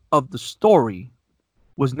arc of the story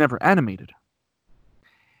was never animated.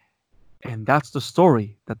 And that's the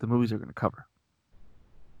story that the movies are going to cover.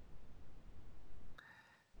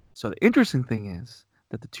 So the interesting thing is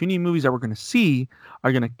that the two new movies that we're going to see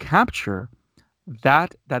are going to capture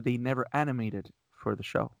that they never animated for the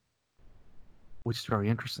show, which is very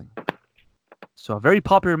interesting. So a very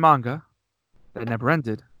popular manga that never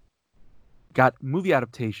ended got movie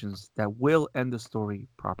adaptations that will end the story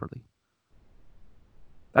properly.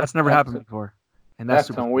 That's never That's happened before, and that's that's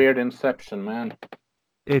super some cool. weird inception, man.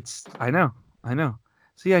 It's I know.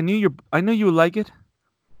 See, I knew you would like it.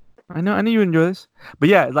 I knew you enjoy this. But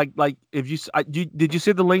yeah, like if did you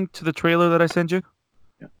see the link to the trailer that I sent you?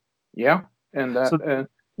 Yeah, and that So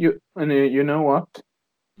you know what?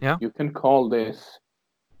 yeah, You can call this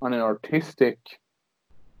an artistic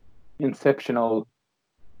inceptional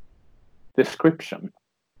description.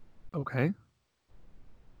 okay.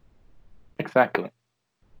 Exactly.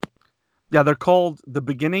 Yeah, they're called the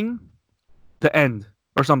beginning, the end,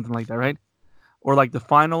 or something like that, right? Or like the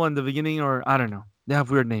final and the beginning, or I don't know. They have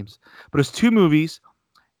weird names. But it's two movies,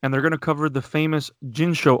 and they're gonna cover the famous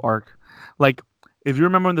Jinsho arc. Like, if you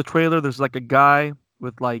remember in the trailer, there's like a guy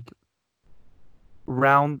with like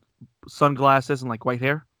round sunglasses and like white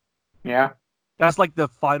hair. Yeah. That's like the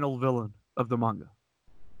final villain of the manga.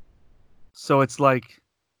 So it's like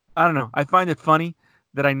I don't know. I find it funny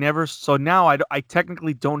that I never. So now I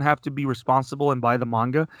technically don't have to be responsible and buy the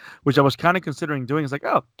manga, which I was kind of considering doing. It's like,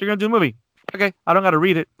 oh, you're gonna do a movie. Okay, I don't got to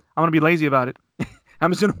read it. I'm gonna be lazy about it.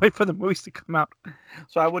 I'm just gonna wait for the movies to come out,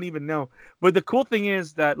 so I wouldn't even know. But the cool thing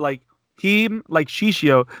is that like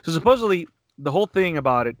Shishio. So supposedly the whole thing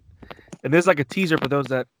about it, and there's like a teaser for those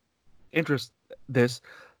that interest this.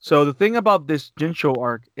 So the thing about this Jinsho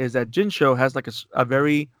arc is that Jinsho has like a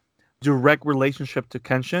very direct relationship to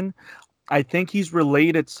Kenshin. I think he's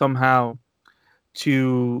related somehow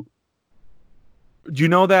to. Do you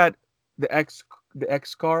know that the X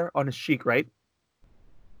scar on his cheek, right?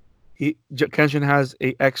 Kenshin has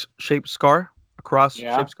a X shaped scar, a cross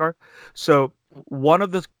Yeah. shaped scar. So one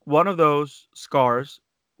of those scars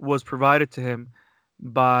was provided to him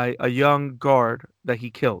by a young guard that he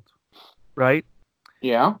killed, right?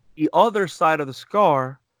 Yeah. The other side of the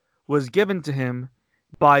scar was given to him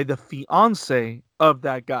by the fiance of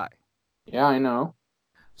that guy. Yeah, I know.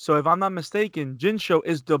 So if I'm not mistaken, Jinsho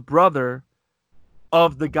is the brother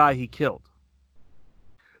of the guy he killed.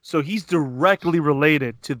 So he's directly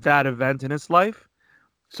related to that event in his life.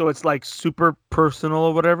 So it's like super personal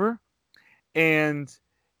or whatever. And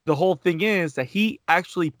the whole thing is that he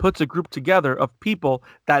actually puts a group together of people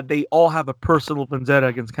that they all have a personal vendetta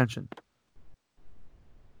against Kenshin.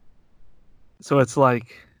 So it's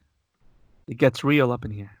like it gets real up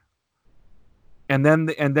in here. And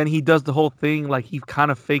then he does the whole thing like he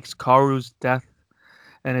kind of fakes Karu's death,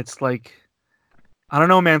 and it's like I don't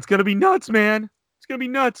know, man. It's gonna be nuts, man. It's gonna be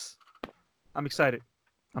nuts. I'm excited.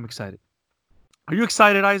 I'm excited. Are you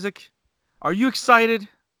excited, Isaac? Are you excited?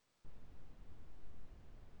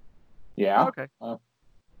 Yeah. Okay.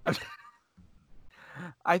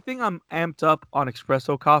 I think I'm amped up on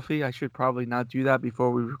espresso coffee. I should probably not do that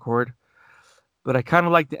before we record. But I kind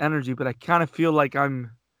of like the energy, but I kind of feel like I'm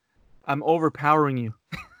overpowering you.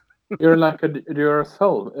 You're a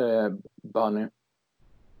soul bunny.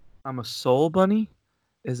 I'm a soul bunny?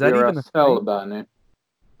 Is that You're a even a cell thing? bunny.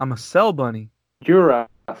 I'm a cell bunny.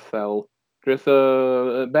 Duracell. There's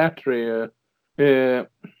uh, a battery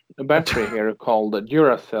here called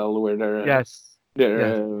Duracell, where Yes.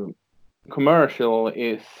 Yes. the commercial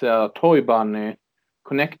is toy bunny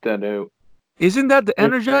connected. Isn't that the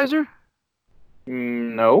With, Energizer?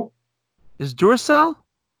 no, Is Duracell?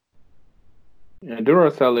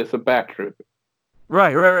 Duracell is a battery.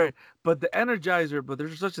 Right. But the Energizer, but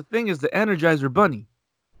there's such a thing as the Energizer bunny.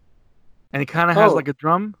 And it kind of has Oh, like a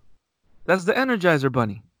drum. That's the Energizer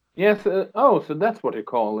bunny. yes. Oh, so that's what you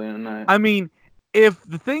call in. I mean, if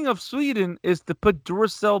the thing of Sweden is to put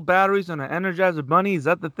Duracell batteries on an Energizer bunny, is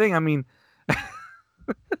that the thing? I mean,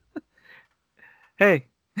 hey,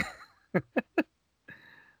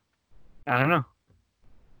 I don't know.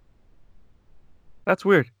 That's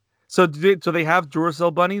weird. So they have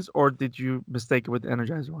Duracell bunnies, or did you mistake it with the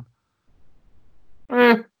Energizer one?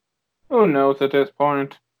 Eh, who knows at this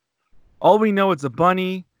point? All we know it's a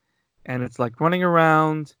bunny, and it's like running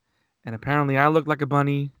around, and apparently I look like a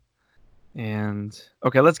bunny. And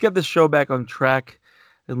okay, let's get this show back on track,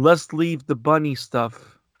 and let's leave the bunny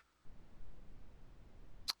stuff.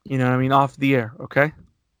 You know what I mean, off the air. Okay.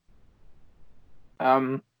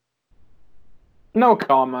 Um, no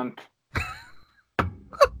comment.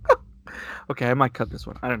 Okay, I might cut this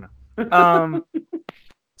one. I don't know.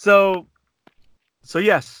 So so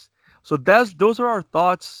yes. So those are our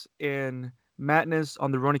thoughts in Madness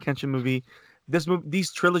on the Rurouni Kenshin movie.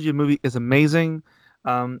 These trilogy movie is amazing.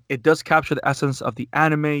 It does capture the essence of the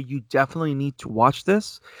anime. You definitely need to watch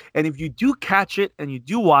this. And if you do catch it and you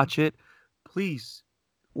do watch it, please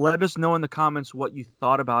let us know in the comments what you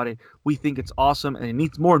thought about it. We think it's awesome and it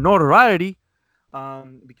needs more notoriety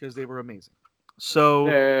because they were amazing. So,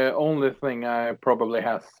 The only thing I probably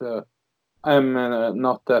has I'm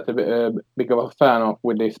not that big of a fan of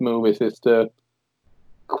with these movies is the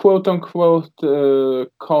quote unquote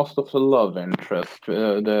cost of the love interest.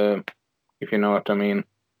 The if you know what I mean.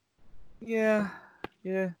 yeah,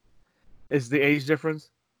 yeah. Is the age difference?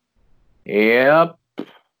 Yep.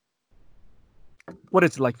 What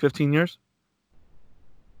is it, like 15 years?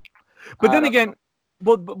 But I then don't again,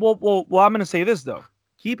 know. well, I'm going to say this, though.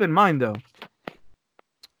 Keep in mind, though,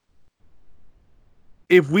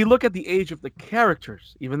 if we look at the age of the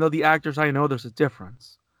characters, even though the actors, I know there's a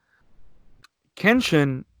difference.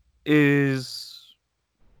 Kenshin is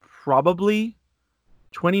probably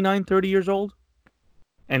 29, 30 years old,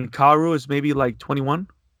 and Karu is maybe like 21.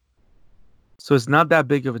 So it's not that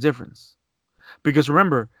big of a difference. Because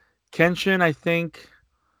remember, Kenshin, I think,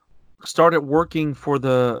 started working for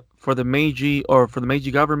the Meiji or for the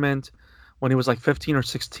Meiji government when he was like 15 or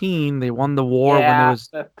 16. They won the war when it Yeah, was.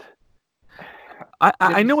 but this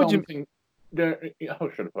I is know what you. something. There, how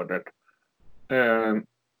should I put it? Um,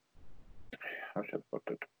 how should I put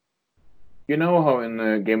it? You know how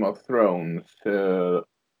in Game of Thrones, a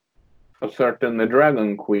certain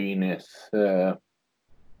dragon queen is an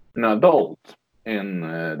adult in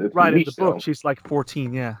the Right in TV the book, show. she's like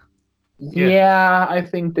 14. Yeah, yeah, Yeah, I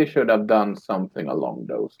think they should have done something along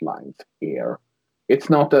those lines here. It's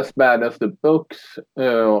not as bad as the books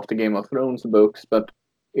of the Game of Thrones books, but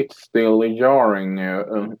it's still jarring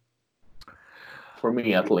for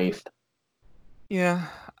me at least. yeah.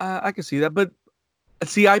 I can see that, but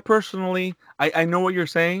see, I personally, I know what you're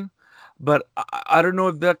saying, but I don't know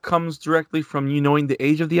if that comes directly from you knowing the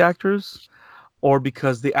age of the actors or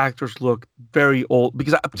because the actors look very old.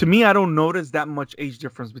 Because to me, I don't notice that much age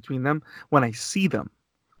difference between them when I see them.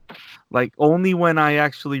 Like only when I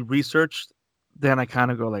actually researched, then I kind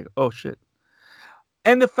of go like, oh shit.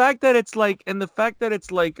 And the fact that it's like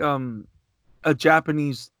a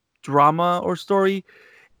Japanese drama or story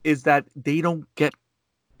is that they don't get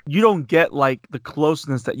you don't get like the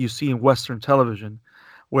closeness that you see in Western television,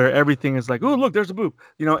 where everything is like, oh look, there's a boob.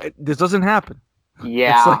 This doesn't happen. It's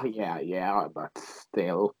Yeah, like yeah, yeah, but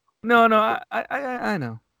still, no, no, I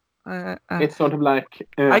know. it's sort of like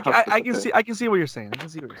how should I I put can it? see what you're saying. I can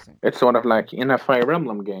see what you're saying. It's sort of like in a Fire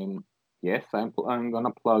Emblem game. Yes, I'm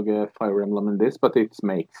gonna plug Fire Emblem in this, but it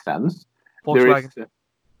makes sense. There is Volkswagen.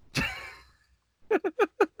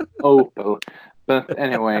 Opel, but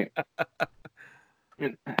anyway,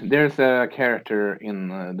 there's a character in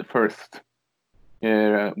the first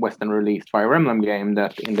Western released Fire Emblem game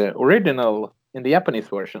that in the Japanese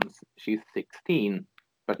versions, she's 16,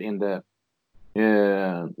 but in the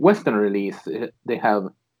Western release, they have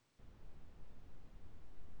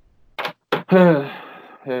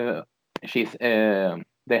uh, she's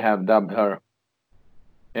they have dubbed her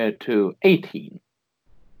to 18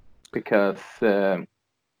 because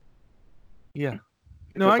Yeah.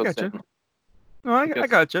 No, because I of got you. sin. No, I Because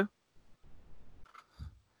got you.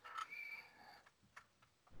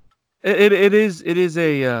 It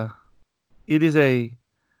is a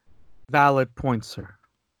valid point, sir.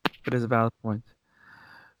 It is a valid point.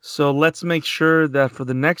 So let's make sure that for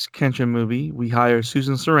the next Kenshin movie, we hire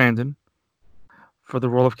Susan Sarandon for the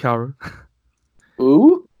role of Kaoru.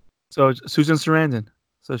 ooh, So Susan Sarandon.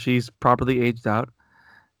 So she's properly aged out,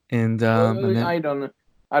 and then I don't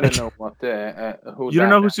know what who you don't that.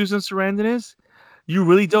 know who Susan Sarandon is. You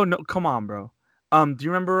really don't know? Come on, bro. Do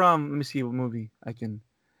you remember? Let me see what movie I can.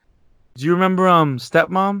 Do you remember?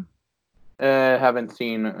 Stepmom. Haven't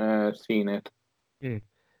seen it. Yeah.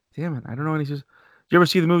 Damn it, I don't know any. Did you ever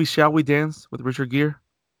see the movie Shall We Dance with Richard Gere?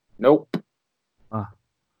 Nope.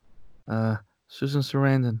 Ah, Susan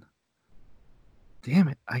Sarandon. Damn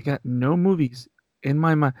it, I got no movies in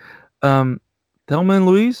my mind. Um, Thelma and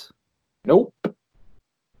Louise. Nope.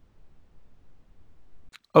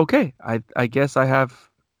 Okay, I guess I have.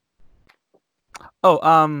 Oh,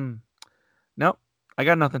 no, I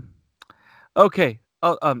got nothing. Okay.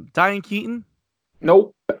 Oh, Diane Keaton.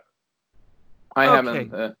 Nope. I Okay,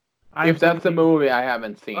 haven't. I'm If that's a thinking. movie, I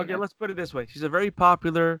haven't seen Okay, it. let's put it this way. She's a very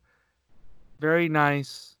popular, very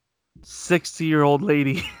nice, 60-year-old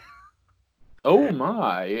lady Oh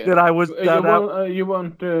my! that I was that I, You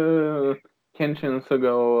want Kenshin to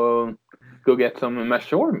go get some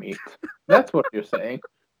mature meat? That's what you're saying.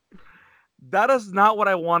 that is not what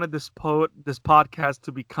I wanted this podcast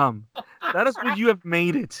to become. That is what you have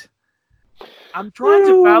made it. I'm trying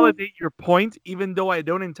to validate your point, even though I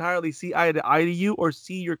don't entirely see eye to eye to you or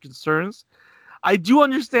see your concerns. I do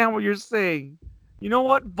understand what you're saying. You know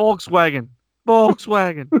what? Volkswagen.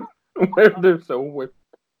 Volkswagen. Where there's a whip,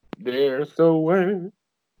 there's a way.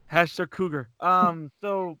 Hashtag Cougar.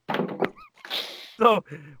 So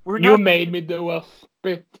we're You not. made me do a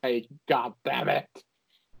spit take. God damn it!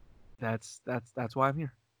 That's why I'm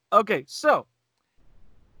here. Okay, so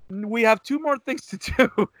we have two more things to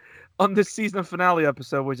do on this season finale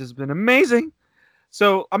episode, which has been amazing.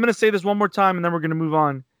 So I'm gonna say this one more time, and then we're gonna move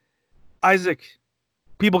on. Isaac,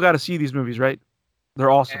 people got to see these movies, right?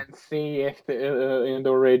 They're awesome. And see if in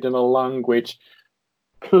the original language,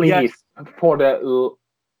 please, Yes, for the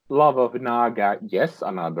love of Naga. Yes,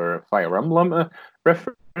 another Fire Emblem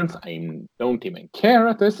reference. I don't even care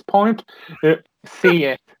at this point. See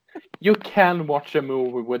it. You can watch a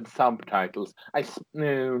movie with subtitles. I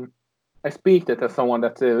speak that as someone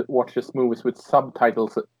that watches movies with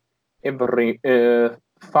subtitles every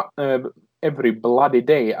every bloody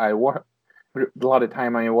day. Bloody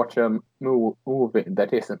time I watch a movie that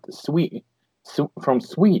isn't from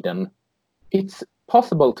Sweden. It's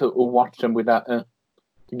possible to watch them without to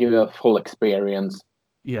give a full experience.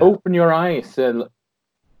 yeah, Open your eyes,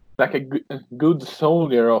 like a good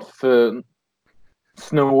soldier of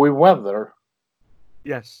snowy weather.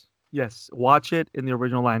 yes. Watch it in the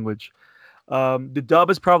original language. The dub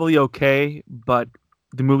is probably okay, but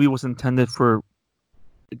the movie was intended for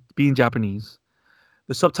being Japanese.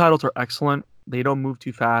 The subtitles are excellent. They don't move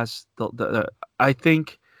too fast. I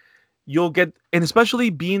think you'll get, and especially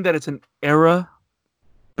being that it's an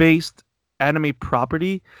era-based anime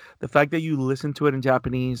property, the fact that you listen to it in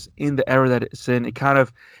Japanese in the era that it's in, it kind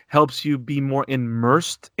of helps you be more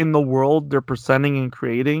immersed in the world they're presenting and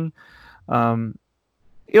creating. Um,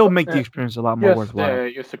 it'll make the Uh, experience a lot more worthwhile.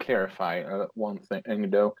 just to clarify one thing,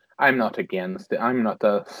 though, I'm not against it. I'm not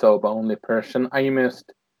a sub only person. I'm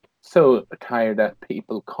just so tired that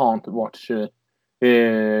people can't watch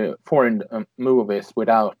foreign movies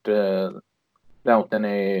without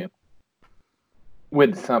any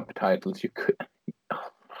with subtitles. You could,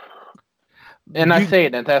 and I You say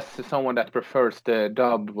that as someone that prefers the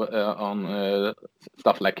dub on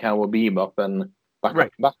stuff like Cowboy Bebop and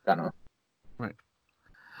right, Bacana. right.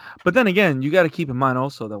 But then again, you got to keep in mind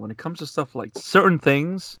also that when it comes to stuff like certain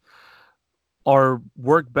things are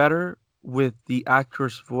work better with the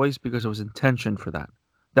actor's voice because it was intention for that.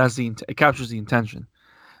 It captures the intention,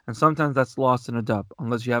 and sometimes that's lost in a dub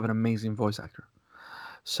unless you have an amazing voice actor.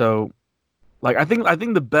 So, like I think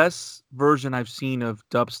the best version I've seen of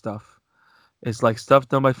dub stuff is like stuff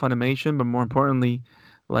done by Funimation, but more importantly,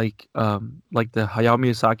 like the Hayao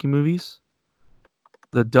Miyazaki movies.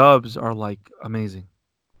 The dubs are like amazing.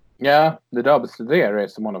 Yeah, the dub there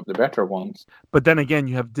is one of the better ones. But then again,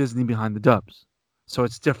 you have Disney behind the dubs, so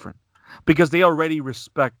it's different because they already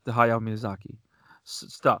respect the Hayao Miyazaki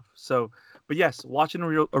stuff. So, but yes, watching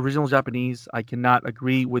original Japanese, I cannot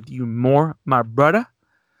agree with you more, my brother.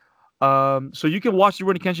 So you can watch the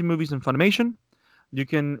Rurouni Kenshin movies in Funimation. You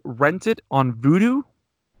can rent it on Vudu.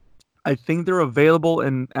 I think they're available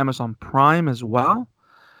in Amazon Prime as well.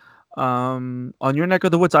 On your neck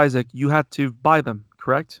of the woods, Isaac, you had to buy them,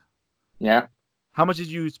 correct? Yeah. How much did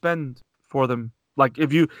you spend for them? Like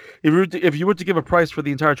if you were to give a price for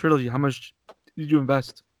the entire trilogy, how much did you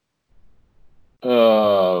invest?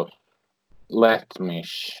 Uh, Let me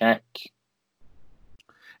check.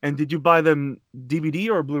 And did you buy them DVD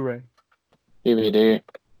or Blu-ray? DVD.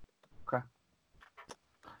 Okay.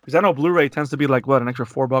 Because I know Blu-ray tends to be like what, an extra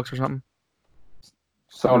 $4 or something. Sort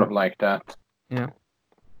Something. of like that. Yeah.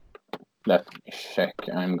 Let me check.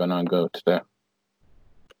 I'm gonna go to the.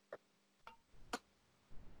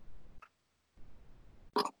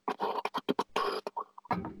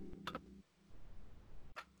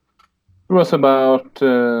 It was about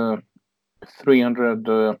 300,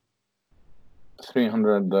 300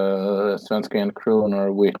 svenska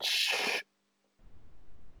kronor, which,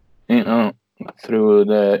 you know, through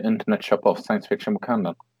the internet shop of Science Fiction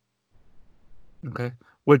Bokhandeln. Okay.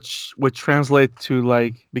 Which translate to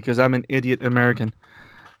like because I'm an idiot American.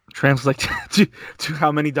 Translate to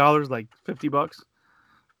how many dollars? Like $50?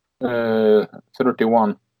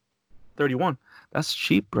 31. 31. That's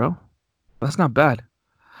cheap, bro. That's not bad.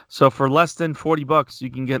 So for less than $40,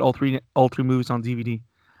 you can get all three movies on DVD. And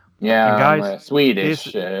Yeah, guys,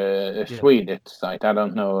 this yeah, Swedish site. I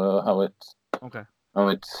don't know okay. how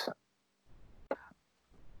it's.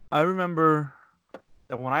 I remember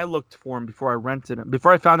that when I looked for them before I rented them,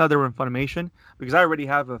 before I found out they were in Funimation, because I already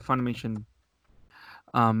have a Funimation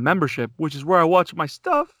membership, which is where I watch my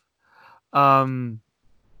stuff. Um,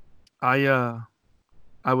 I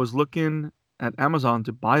was looking at Amazon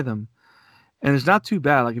to buy them, and it's not too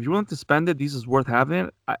bad. Like if you're willing to spend it, these is worth having.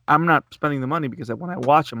 I'm not spending the money because when I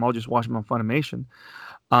watch them, I'll just watch them on Funimation.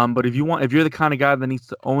 But if you're the kind of guy that needs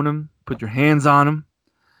to own them, put your hands on them.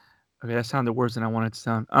 Okay, that sounded worse than I wanted to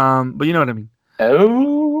sound. But you know what I mean.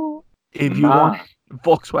 Oh If you want my!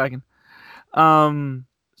 Volkswagen, um,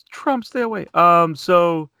 Trump, stay away.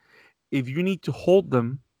 So if you need to hold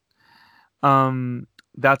them, um,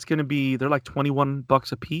 that's gonna be they're like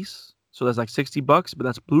 $21 a piece. So that's like $60, but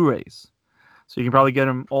that's Blu-rays. So you can probably get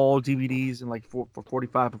them all DVDs and like for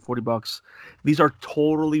 45 or $40. These are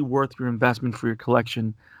totally worth your investment for your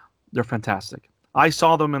collection. They're fantastic. I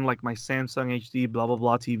saw them in like my Samsung HD blah blah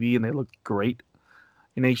blah TV, and they look great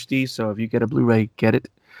in HD. So if you get a Blu-ray, get it.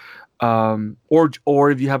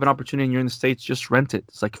 Or if you have an opportunity and you're in the States, just rent it.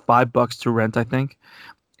 It's like $5 to rent, I think,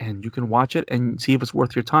 and you can watch it and see if it's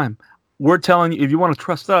worth your time. We're telling you, if you want to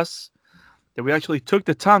trust us, that we actually took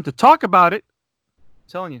the time to talk about it. I'm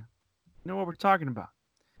telling you, you know what we're talking about.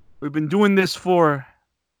 We've been doing this for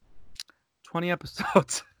 20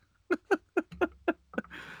 episodes.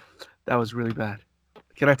 That was really bad.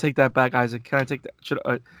 Can I take that back, Isaac? Can I take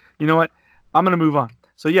that? You know what? I'm gonna move on.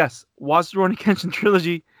 So yes, watch the Rurouni Kenshin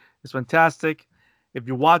trilogy. It's fantastic. If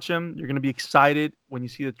you watch them, you're gonna be excited when you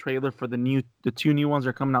see the trailer for the two new ones that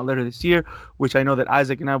are coming out later this year, which I know that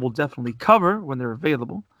Isaac and I will definitely cover when they're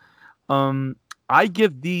available. Um, I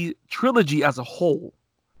give the trilogy as a whole,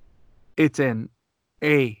 it's an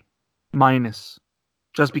A minus,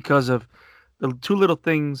 just because of the two little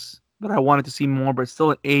things that I wanted to see more, but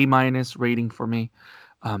still an A minus rating for me.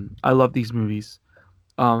 I love these movies.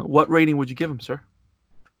 What rating would you give them, sir?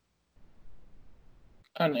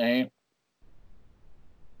 An A.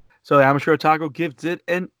 So the Amateur Otaku gives it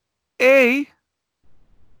an A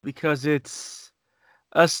because it's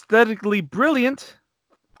aesthetically brilliant.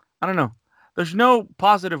 I don't know. There's no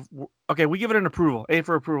positive. Okay, we give it an approval. A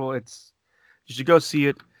for approval. You should go see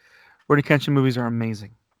it. Rurouni Kenshin movies are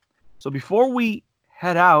amazing. So before we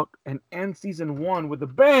head out and end season 1 with a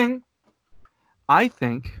bang, I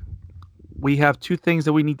think we have two things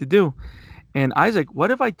that we need to do. And Isaac,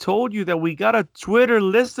 what if I told you that we got a Twitter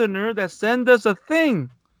listener that sent us a thing?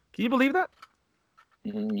 Can you believe that?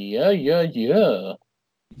 Yeah.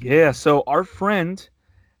 Yeah, so our friend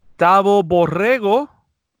Tavo Borrego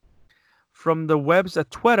from the webs at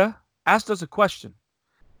Twitter asked us a question.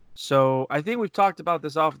 So I think we've talked about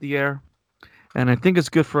this off the air, and I think it's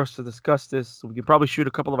good for us to discuss this. So we could probably shoot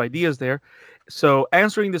a couple of ideas there. So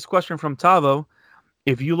answering this question from Tavo,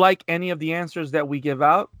 if you like any of the answers that we give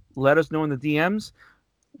out, let us know in the DMs.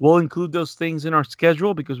 We'll include those things in our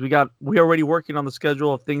schedule because we're already working on the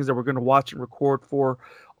schedule of things that we're going to watch and record for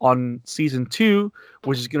on season 2,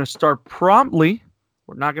 which is going to start promptly.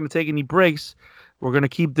 We're not going to take any breaks. We're going to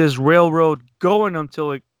keep this railroad going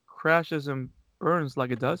until it crashes and burns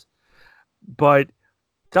like it does. But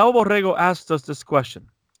Tavo Borrego asked us this question.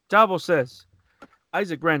 Tavo says,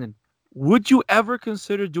 Isaac Brandon, would you ever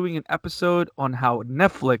consider doing an episode on how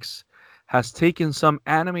Netflix has taken some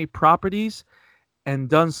anime properties and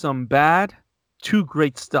done some bad to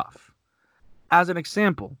great stuff? As an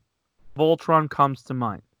example, Voltron comes to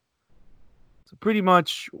mind. So pretty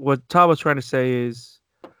much what Tavo's trying to say is,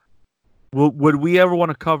 would we ever want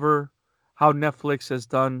to cover how Netflix has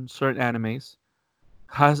done certain animes,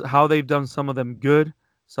 how they've done some of them good,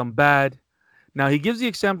 some bad? Now he gives the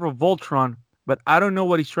example of Voltron, but I don't know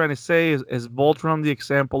what he's trying to say. Is Voltron the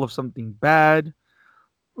example of something bad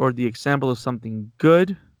or the example of something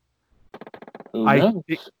good? Who I knows?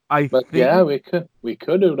 I But think yeah, we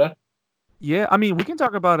could do that. yeah. I mean, we can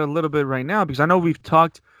talk about it a little bit right now because I know we've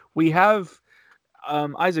talked. We have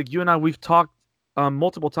Isaac, you and I, we've talked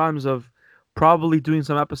multiple times of probably doing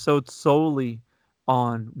some episodes solely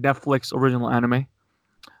on Netflix original anime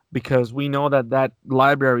because we know that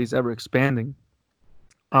library is ever expanding,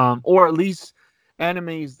 or at least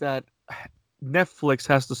animes that Netflix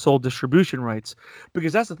has the sole distribution rights.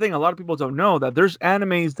 Because that's the thing, a lot of people don't know that there's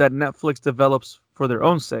animes that Netflix develops for their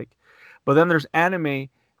own sake, but then there's anime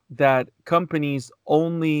that companies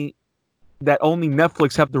only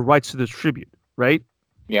Netflix have the rights to distribute, right?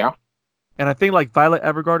 Yeah. And I think like Violet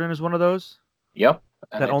Evergarden is one of those Yep.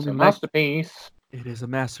 And that it's only a Net. masterpiece. It is a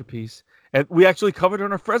masterpiece, and we actually covered it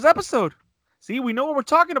on our first episode. See, we know what we're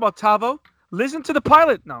talking about, Tavo. Listen to the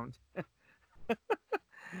pilot. No,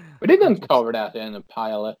 We didn't cover that in the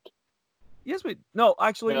pilot. yes, we no.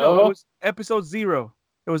 Actually, no. It No. was episode 0.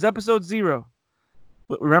 It was episode 0.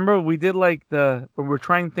 Remember, we did like when we were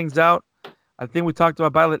trying things out. I think we talked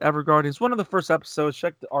about Violet Evergarden. It's one of the first episodes.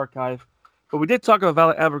 Check the archive. But we did talk about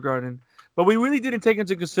Violet Evergarden. But we really didn't take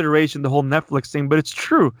into consideration the whole Netflix thing. But it's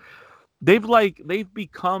true. they've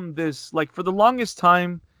become this, like, for the longest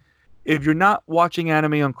time. If you're not watching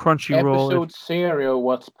anime on Crunchyroll, Episode 0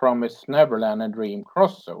 was Promised Neverland and Dream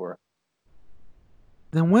crossover.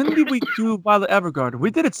 then when did we do Violet Evergarden? We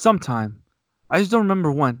did it sometime. I just don't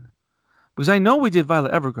remember when, because I know we did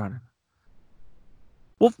Violet Evergarden.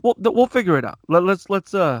 We'll figure it out. Let's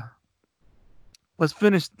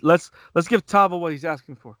finish. Let's give Tava what he's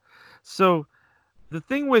asking for. So the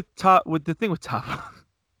thing with Tava,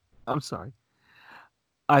 I'm sorry.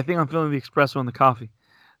 I think I'm feeling the espresso and the coffee.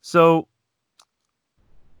 So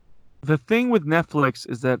the thing with Netflix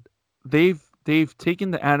is that they've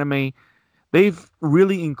taken the anime, they've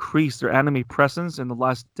really increased their anime presence in the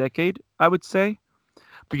last decade, I would say,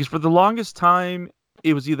 because for the longest time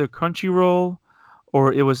it was either Crunchyroll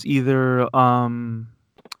or it was either Hulu,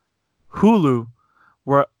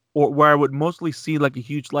 where where I would mostly see like a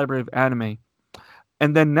huge library of anime.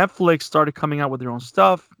 And then Netflix started coming out with their own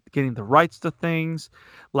stuff, getting the rights to things.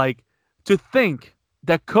 Like, to think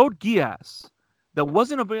that Code Geass, that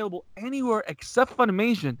wasn't available anywhere except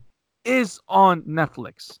Funimation, is on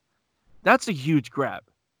Netflix. That's a huge grab.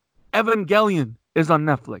 Evangelion is on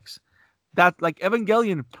Netflix. That, like,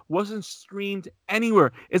 Evangelion wasn't streamed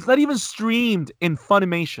anywhere. It's not even streamed in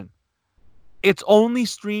Funimation. It's only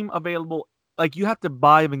stream available. Like, you have to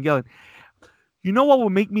buy Evangelion. You know what will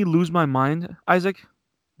make me lose my mind, Isaac?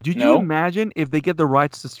 Did you No? imagine if they get the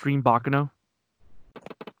rights to stream Baccano?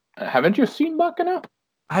 Haven't you seen Baccano?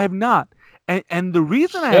 I have not. And the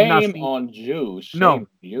reason I have not Shame seen, on you. Shame no, on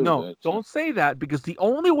you, no, bitch. don't say that, because the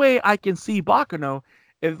only way I can see Baccano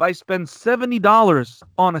is if I spend $70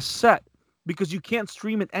 on a set, because you can't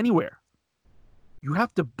stream it anywhere. You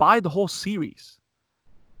have to buy the whole series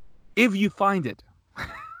if you find it.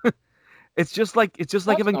 It's just like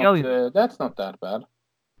Evangelion. That's not that bad.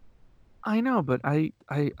 I know, but I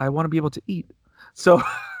want to be able to eat. So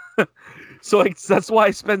that's why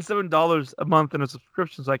I spend $7 a month in a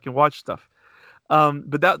subscription so I can watch stuff.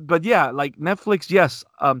 But yeah, like Netflix, yes.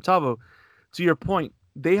 Tavo, to your point,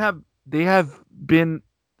 they have been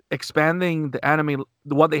expanding the anime,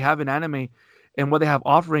 what they have in anime, and what they have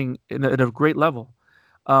offering at a great level.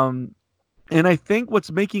 Um, and I think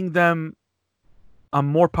what's making them a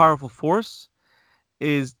more powerful force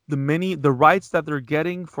is the rights that they're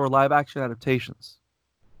getting for live action adaptations.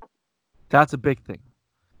 That's a big thing,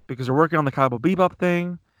 because they're working on the Cowboy Bebop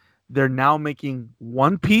thing. They're now making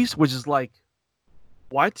One Piece, which is like,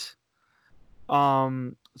 what?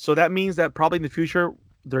 So that means that probably in the future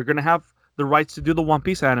they're gonna have the rights to do the One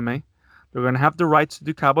Piece anime. They're gonna have the rights to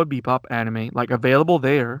do Cowboy Bebop anime, like, available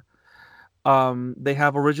there. They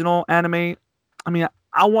have original anime. I mean,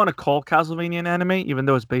 I want to call Castlevania an anime, even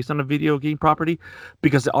though it's based on a video game property,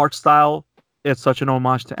 because the art style is such an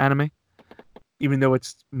homage to anime, even though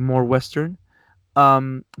it's more Western.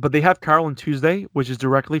 But they have Carol and Tuesday, which is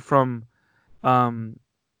directly from um,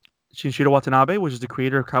 Shinichiro Watanabe, which is the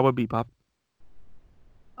creator of Cowboy Bebop.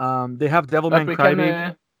 They have But Devilman we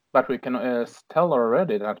Crybaby. can tell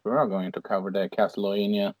already that we are going to cover the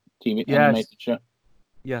Castlevania TV Yes, animated show.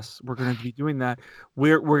 yes, we're going to be doing that.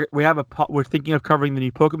 We're thinking of covering the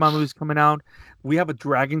new Pokemon movies coming out. We have a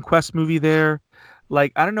Dragon Quest movie there.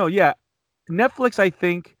 Like, I don't know. Yeah, Netflix, I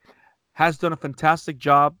think, has done a fantastic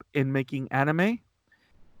job in making anime.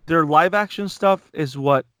 Their live action stuff is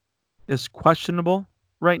what is questionable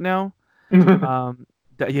right now. Um,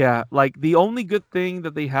 yeah, like, the only good thing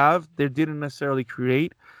that they have, they didn't necessarily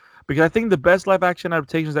create, because I think the best live action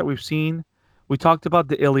adaptations that we've seen, we talked about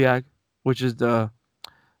the Iliad, which is the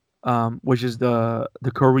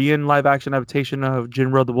Korean live action adaptation of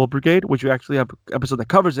Jinro the Wolf Brigade, which we actually have an episode that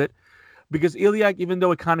covers it. Because Iliad, even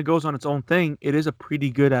though it kind of goes on its own thing, it is a pretty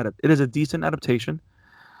good it is a decent adaptation.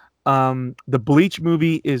 The Bleach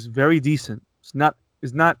movie is very decent. It's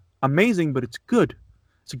not amazing, but it's good.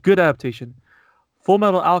 It's a good adaptation. Full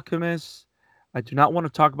Metal Alchemist. I do not want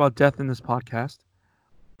to talk about death in this podcast.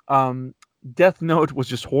 Um, Death Note was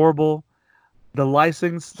just horrible. The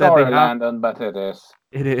license that they Sorry, have, Landon, but it is.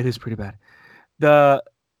 it is pretty bad. The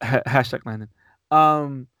hashtag Landon.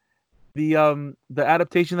 Um, the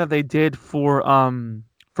adaptation that they did for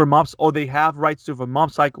Mobs. Oh, they have rights to for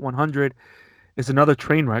Mob Psycho 100 is another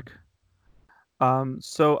train wreck.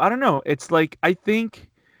 So I don't know. It's like, I think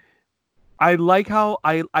I like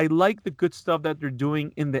the good stuff that they're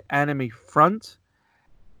doing in the anime front.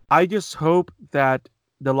 I just hope that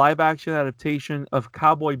the live action adaptation of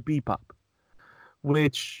Cowboy Bebop,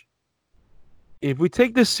 which, if we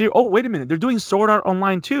take this series, oh, wait a minute, they're doing Sword Art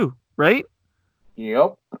Online too, right?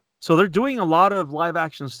 Yep. So they're doing a lot of live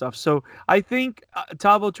action stuff. So I think,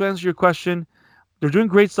 Tavo, to answer your question, they're doing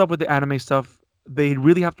great stuff with the anime stuff. They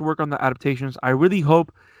really have to work on the adaptations. I really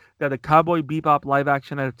hope that the Cowboy Bebop live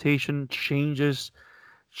action adaptation changes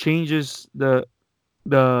the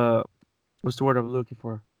what's the word I'm looking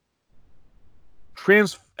for?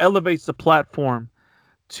 Elevates the platform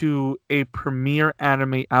to a premiere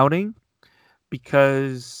anime outing,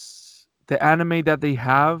 because the anime that they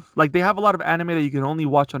have, like they have a lot of anime that you can only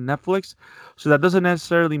watch on Netflix, so that doesn't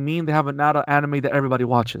necessarily mean they have not an anime that everybody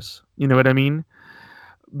watches. You know what I mean?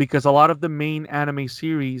 Because a lot of the main anime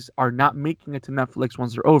series are not making it to Netflix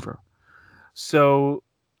once they're over. So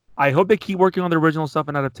I hope they keep working on the original stuff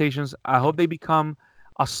and adaptations. I hope they become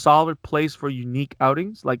a solid place for unique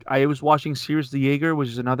outings. Like I was watching Series the Jaeger, which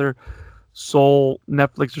is another sole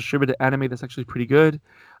Netflix distributed anime that's actually pretty good.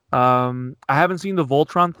 I haven't seen the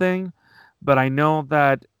Voltron thing, but I know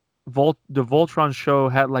that the Voltron show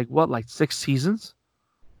had like 6 seasons.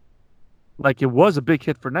 Like it was a big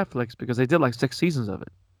hit for Netflix because they did like 6 seasons of it.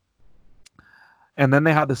 And then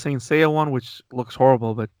they had the Saint Seiya one, which looks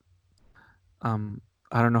horrible, but um,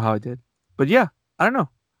 I don't know how it did. But yeah, I don't know.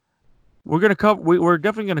 We're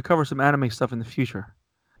definitely gonna cover some anime stuff in the future.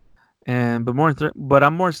 But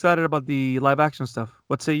I'm more excited about the live action stuff.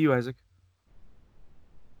 What say you, Isaac?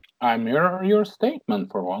 I mirror your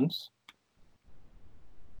statement for once.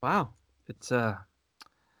 Wow, it's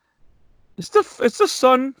it's the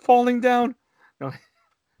sun falling down. No,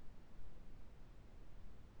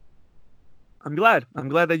 I'm glad. I'm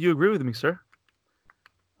glad that you agree with me, sir.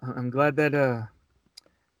 I'm glad that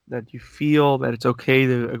you feel that it's okay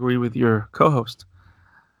to agree with your co-host.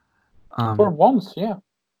 For Um, once, yeah.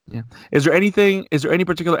 yeah. Is there any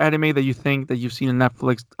particular anime that you think that you've seen on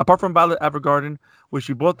Netflix apart from Violet Evergarden, which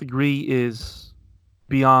we both agree is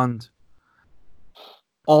beyond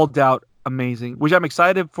all doubt amazing, which I'm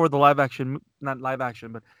excited for the live action, not live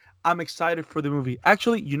action, but I'm excited for the movie.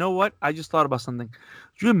 Actually, you know what? I just thought about something.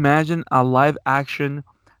 Could you imagine a live action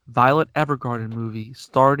Violet Evergarden movie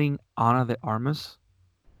starring Ana de Armas?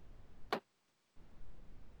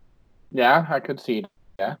 Yeah, I could see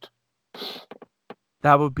that.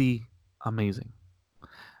 That would be amazing.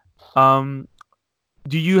 Um,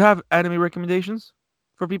 do you have anime recommendations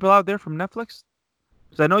for people out there from Netflix?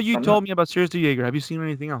 Because I know you From told me about Series the Jaeger. Have you seen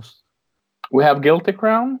anything else? we have Guilty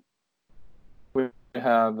Crown. We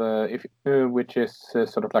have if which is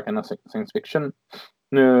sort of like a science fiction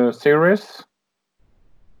series.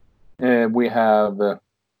 We have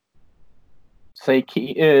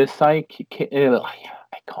Psyche. I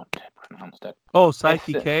can't pronounce that. Oh, S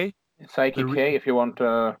Psyche K. Psyche The re- K. If you want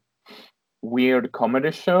a weird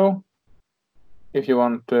comedy show, if you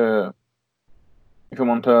want a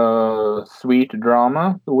sweet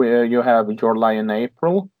drama, where you have Your Lie in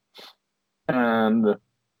April, and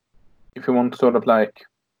if you want sort of like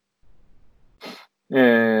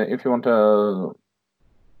if you want a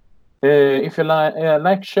if you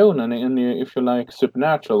like shonen and if you like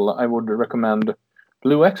supernatural, I would recommend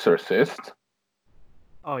Blue Exorcist.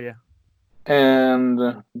 oh yeah. And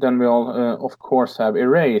then we all, of course, have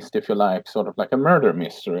Erased if you like sort of like a murder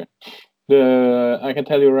mystery. I can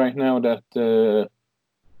tell you right now that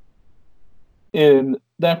in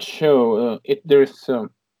that show, there is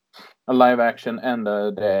a live action and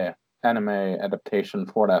the anime adaptation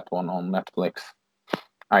for that one on Netflix.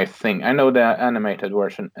 I think I know the animated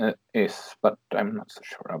version is, but I'm not so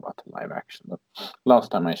sure about the live action. But last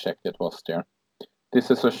time I checked, it was there. This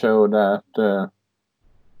is a show that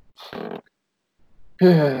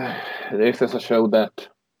this is a show that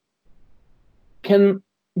can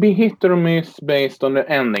be hit or miss based on the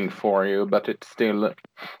ending for you, but it's still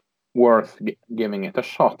worth giving it a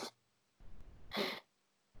shot.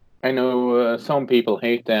 I know some people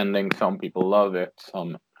hate the ending, some people love it,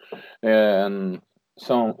 and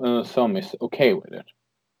some is okay with it.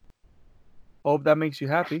 Hope that makes you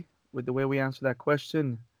happy with the way we answer that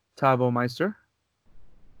question, Tavo Meister.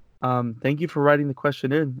 Thank you for writing the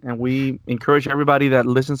question in, and we encourage everybody that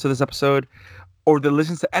listens to this episode or that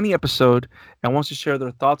listens to any episode and wants to share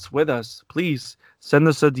their thoughts with us. Please send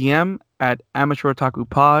us a DM at Amateur Otaku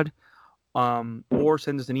Pod, or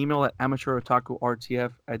send us an email at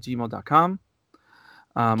amateurotakurtf@gmail.com.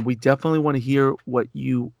 We definitely want to hear what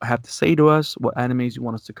you have to say to us, what animes you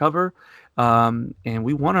want us to cover, and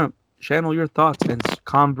we want to channel your thoughts and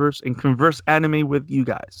converse anime with you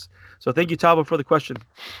guys. So thank you, Tabo, for the question.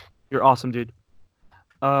 You're awesome, dude.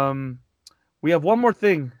 Um, we have one more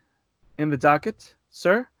thing in the docket,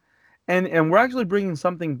 sir, and we're actually bringing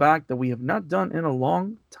something back that we have not done in a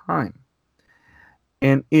long time,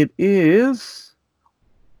 and it is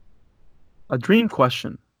a dream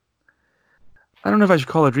question. I don't know if I should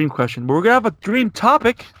call it a dream question, but we're gonna have a dream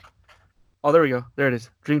topic. Oh, there we go. There it is.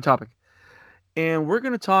 Dream topic. And we're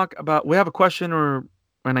gonna talk about. We have a question or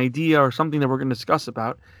an idea or something that we're gonna discuss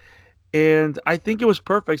about, And I think it was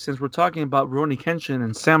perfect since we're talking about Rurouni Kenshin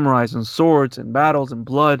and samurais and swords and battles and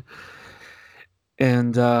blood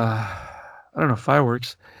and I don't know,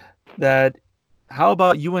 fireworks. That how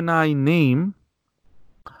about you and I name?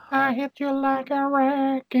 I hit you like a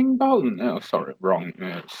wrecking ball. No, sorry, wrong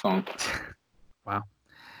song. Wow,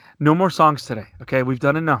 no more songs today. Okay, we've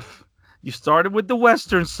done enough. You started with the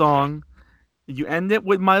Western song. You end it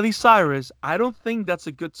with Miley Cyrus. I don't think that's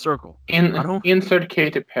a good circle. I don't. Insert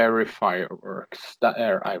Katy Perry fireworks.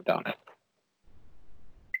 There, I've done it.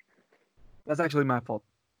 That's actually my fault.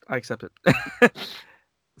 I accept it.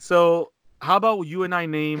 So, how about you and I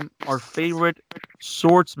name our favorite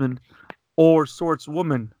swordsman or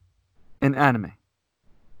swordswoman in anime?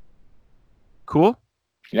 Cool.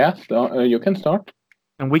 Yeah, you can start.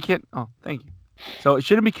 And we can't. Oh, thank you. So it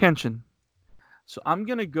shouldn't be Kenshin. So I'm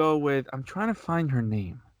gonna go with. I'm trying to find her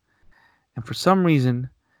name, and for some reason,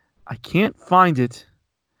 I can't find it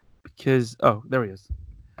because. Oh, there he is.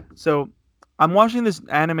 So I'm watching this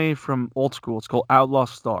anime from old school. It's called Outlaw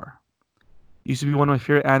Star. Used to be one of my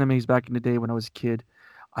favorite animes back in the day when I was a kid.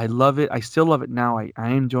 I love it. I still love it now. I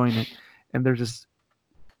am enjoying it. And there's this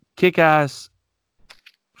kick-ass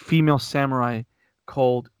female samurai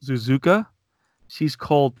called Suzuka. She's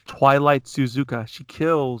called Twilight Suzuka. She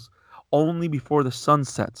kills only before the sun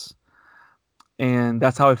sets. And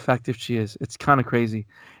that's how effective she is. It's kind of crazy.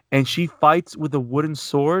 And she fights with a wooden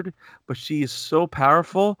sword, but she is so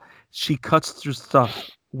powerful, she cuts through stuff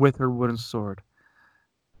with her wooden sword.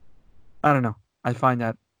 I don't know. I find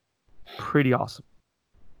that pretty awesome.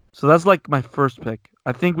 So that's like my first pick.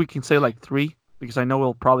 I think we can say like three because I know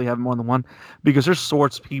we'll probably have more than one because there's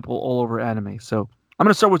swords people all over anime. So I'm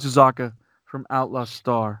gonna start with Suzaka from Outlaw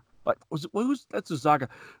Star. But who's that's Suzaka?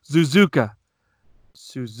 Suzuka.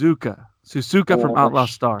 Suzuka from For Outlaw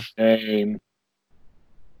Star. shame.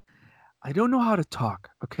 I don't know how to talk.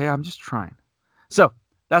 Okay, I'm just trying. So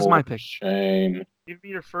that's For my pick. shame. Give me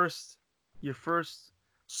your first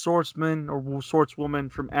swordsman or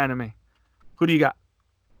swordswoman from anime. Who do you got?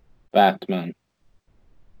 Batman.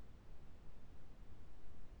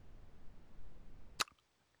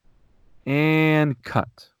 And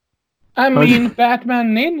cut. I Okay. mean,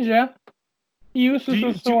 Batman Ninja. He Do uses a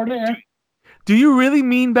you do, sword do, there. do you really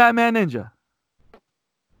mean Batman Ninja?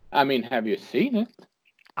 I mean, have you seen it?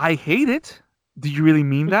 I hate it. Do you really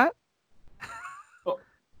mean that? Oh,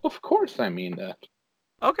 of course, I mean that.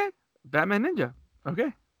 Okay, Batman Ninja.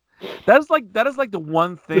 Okay, that is like the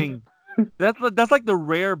one thing that's like the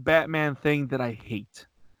rare Batman thing that I hate.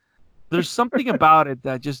 There's something about it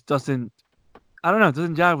that just doesn't. I don't know. It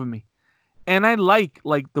doesn't jive with me. And I like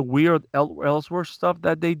the weird Ellsworth stuff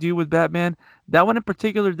that they do with Batman. That one in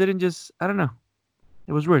particular didn't just. I don't know.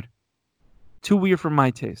 It was weird. Too weird for my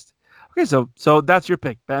taste. Okay, so that's your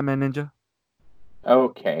pick, Batman Ninja.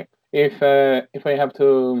 Okay. If I have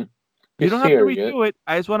to be You don't have to serious, redo it.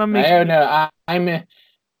 I just want to make no, sure. no,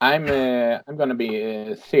 I'm gonna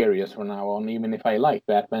be serious from now on, even if I like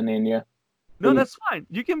Batman Ninja. No, Um, that's fine.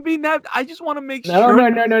 You can be that. I just want to make No, sure. no,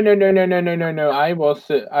 no, no, no, no, no, no, no, no, no. I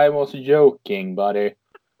was joking, buddy.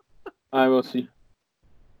 I was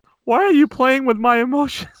Why are you playing with my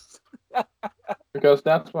emotions? because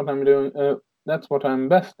that's what I'm doing. That's what I'm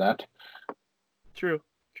best at. True,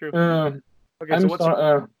 true. Uh, Okay, so I'm what's your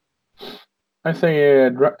sorry. I say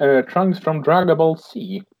Trunks from Dragon Ball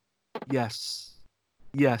Z. yes,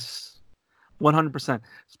 yes, 100%.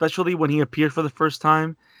 Especially when he appeared for the first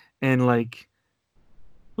time, and like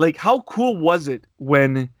how cool was it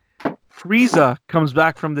when Frieza comes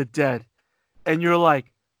back from the dead, and you're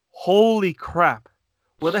like, holy crap,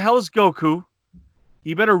 where the hell is Goku?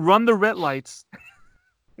 He better run the red lights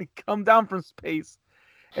and come down from space.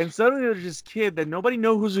 And suddenly there's this kid that nobody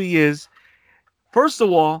knows who he is. First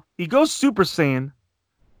of all, he goes Super Saiyan.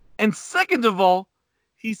 And second of all,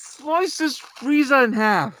 he slices Frieza in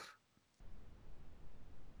half.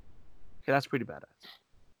 Okay, that's pretty badass.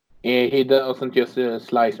 He doesn't just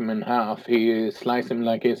slice him in half. He slices him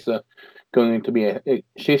like it's going to be a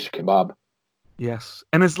shish kebab. Yes.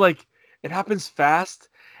 And it's like it happens fast.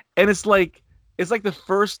 And it's like the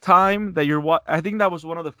first time that I think that was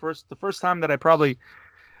one of the first time that I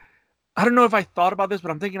don't know if I thought about this,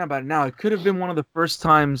 but I'm thinking about it now. It could have been one of the first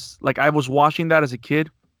times like I was watching that as a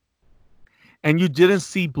kid and you didn't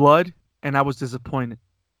see blood and I was disappointed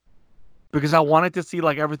because I wanted to see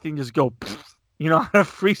like everything just go out of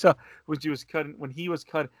Frieza when he was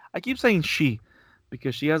cut. I keep saying she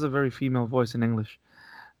because she has a very female voice in English,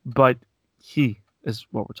 but he is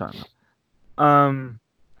what we're talking about.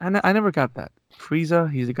 I never got that.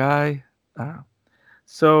 Frieza, he's a guy. I don't know.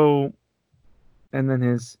 So, and then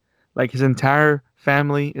his entire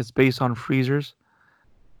family is based on freezers.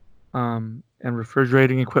 and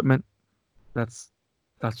refrigerating equipment. That's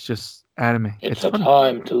that's just anime. It's It's a funny.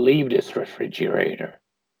 time to leave this refrigerator.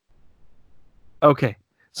 Okay,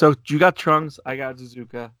 so you got Trunks, I got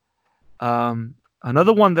Suzuka.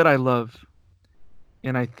 Another one that I love,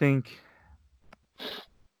 and I think,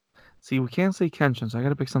 see, we can't say Kenshin, so I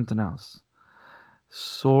gotta pick something else.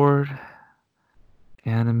 Sword,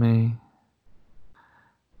 anime.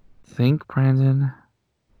 Think, Brandon.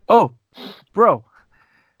 Oh, bro,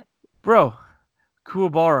 bro,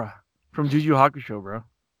 Kuwabara from Juju Yu Hakusho, bro.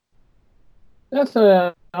 That's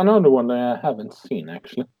another one that I haven't seen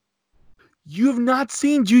actually. You have not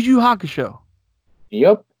seen Juju Yu Hakusho.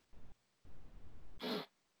 Yup.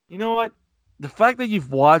 You know what? The fact that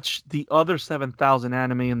you've watched the other 7,000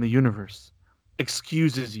 anime in the universe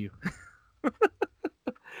excuses you.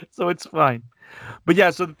 So it's fine. But yeah,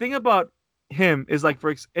 so the thing about him is like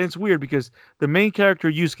and it's weird because the main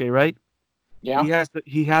character Yusuke, right? Yeah.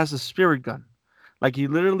 He has a spirit gun. Like he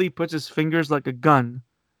literally puts his fingers like a gun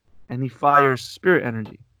and he fires spirit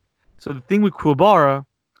energy. So the thing with Kuwabara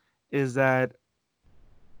is that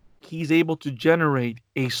he's able to generate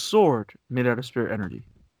a sword made out of spirit energy.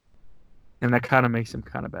 And that kind of makes him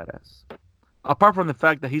kind of badass. Apart from the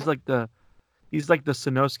fact that he's like the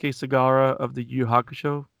Sanosuke Sagara of the Yu Yu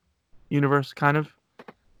Hakusho universe, kind of.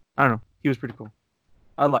 I don't know. He was pretty cool.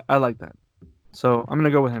 I like that. So I'm gonna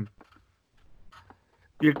go with him.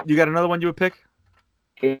 You got another one you would pick?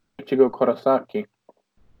 Ichigo Kurosaki.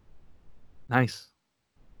 Nice.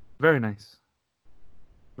 Very nice.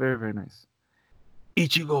 Very, very nice.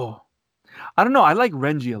 Ichigo. I don't know. I like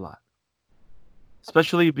Renji a lot.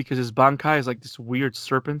 Especially because his Bankai is like this weird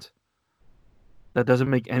serpent that doesn't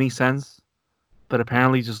make any sense, but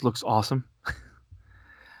apparently just looks awesome.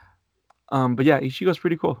 But yeah, Ichigo's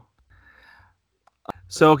pretty cool.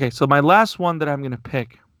 So okay, so my last one that I'm gonna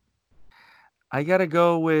pick, I gotta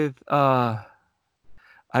go with the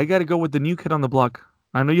new kid on the block.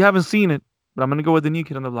 I know you haven't seen it, but I'm gonna go with the new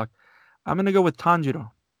kid on the block. I'm gonna go with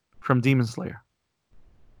Tanjiro from Demon Slayer,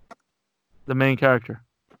 the main character.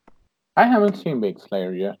 I haven't seen Big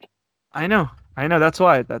Slayer yet. I know. That's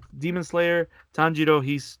why that Demon Slayer Tanjiro.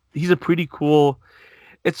 He's a pretty cool.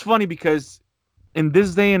 It's funny because in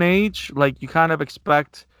this day and age, like you kind of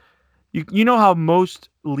expect you know how most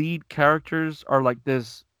lead characters are like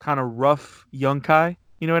this kind of rough young guy.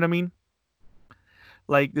 You know what I mean?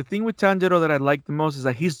 Like the thing with Tanjiro that I like the most is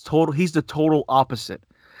that he's the total opposite.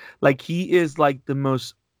 Like he is like the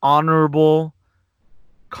most honorable,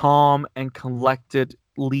 calm, and collected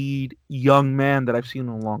lead young man that I've seen in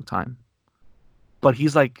a long time. But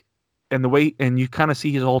he's like, and the way, and you kind of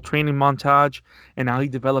see his whole training montage and how he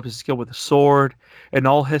developed his skill with the sword, and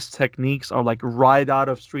all his techniques are like right out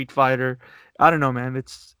of Street Fighter. I don't know, man.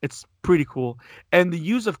 It's pretty cool, and the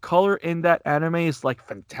use of color in that anime is like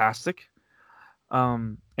fantastic.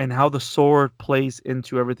 And how the sword plays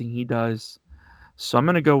into everything he does. So I'm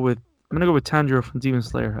gonna go with Tanjiro from Demon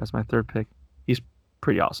Slayer as my third pick. He's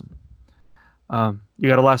pretty awesome. You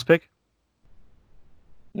got a last pick?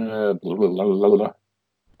 Blah, blah, blah, blah, blah.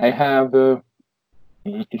 I have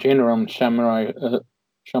Jinram Samurai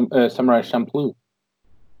Champloo.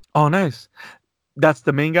 Oh, nice. That's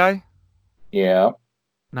the main guy. Yeah.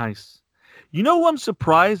 Nice. You know who I'm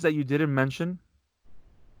surprised that you didn't mention?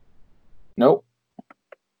 Nope.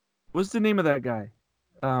 What's the name of that guy?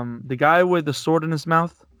 The guy with the sword in his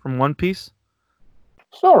mouth from One Piece.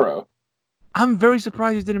 Sorrow. I'm very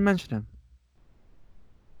surprised you didn't mention him.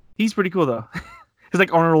 He's pretty cool though. He's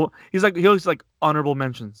like honorable. He always like honorable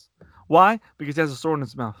mentions. Why? Because he has a sword in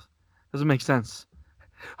his mouth. Doesn't make sense.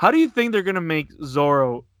 How do you think they're gonna make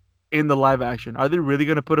Zoro in the live action? Are they really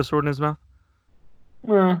gonna put a sword in his mouth?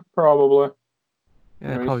 Probably. Yeah,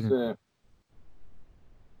 they're There probably is. gonna.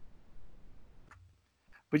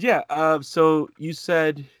 But yeah, so you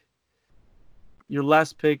said your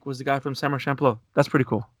last pick was the guy from Samurai Champloo. That's pretty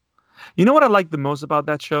cool. You know what I like the most about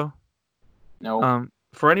that show? No.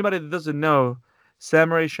 For anybody that doesn't know,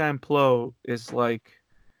 Samurai Champloo is like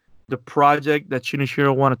the project that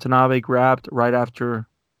Shinichiro Watanabe grabbed right after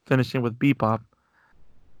finishing with Bebop.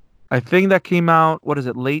 I think that came out. What is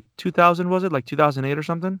it? Late 2000 was it? Like 2008 or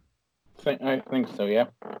something? I think so. Yeah.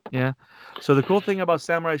 Yeah. So the cool thing about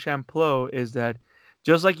Samurai Champloo is that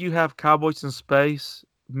just like you have Cowboys in Space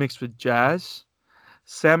mixed with jazz,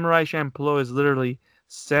 Samurai Champloo is literally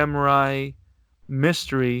samurai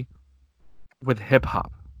mystery with hip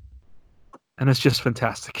hop, and it's just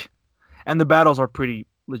fantastic. And the battles are pretty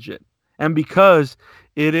legit. And because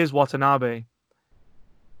it is Watanabe,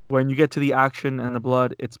 when you get to the action and the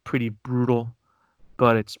blood, it's pretty brutal,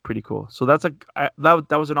 but it's pretty cool. So that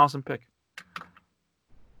was an awesome pick.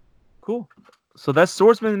 Cool. So that's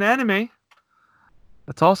Swordsman in anime.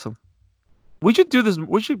 That's awesome. We should do this.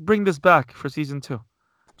 We should bring this back for season two.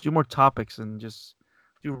 Do more topics and just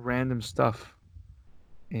do random stuff.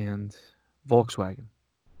 And Volkswagen.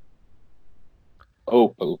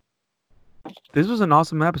 Opel. This was an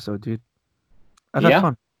awesome episode, dude. I've had Yeah,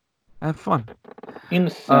 fun. I have fun. Um,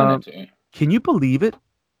 insanity. can you believe it?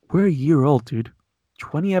 We're a year old, dude.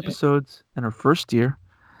 20 Uh, episodes in our first year.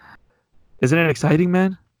 Isn't it exciting,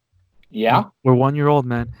 man? Yeah, We're 1 year old,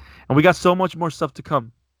 man. And we got so much more stuff to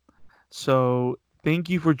come. So thank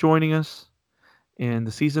you for joining us in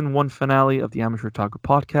the season one finale of the Amateur Otaku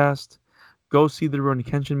podcast. Go see the Rurouni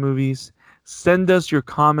Kenshin movies. Send us your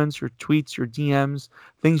comments, your tweets, your DMs,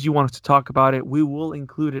 things you want us to talk about it. We will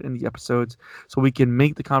include it in the episodes so we can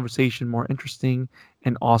make the conversation more interesting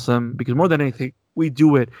and awesome. Because more than anything, we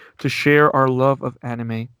do it to share our love of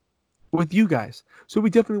anime with you guys. So we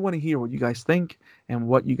definitely want to hear what you guys think and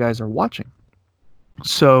what you guys are watching.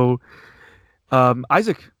 So,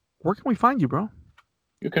 Isaac, where can we find you, bro?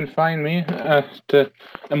 you can find me at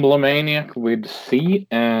Emblemaniac with C,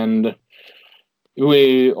 and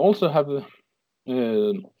we also have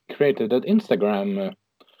created an Instagram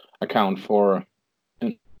account for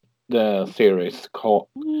the series called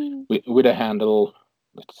with a handle.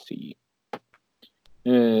 Let's see.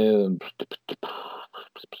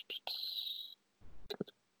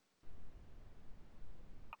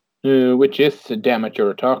 Uh, which is Damage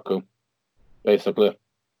Your Otaku, basically.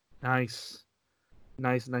 Nice.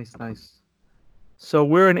 Nice, nice, nice. So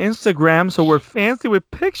we're on Instagram, so we're fancy with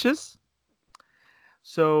pictures.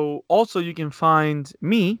 So also you can find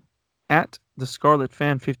me at the Scarlet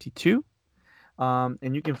Fan 52.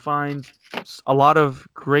 And you can find a lot of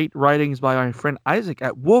great writings by my friend Isaac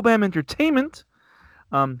at Wobam Entertainment.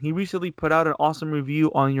 He recently put out an awesome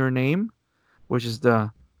review on Your Name, which is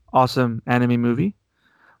the awesome anime movie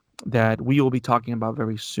that we will be talking about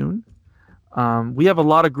very soon. We have a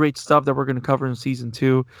lot of great stuff that we're going to cover in season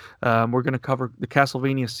two. We're going to cover the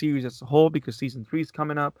Castlevania series as a whole because season three is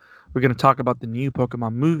coming up. We're going to talk about the new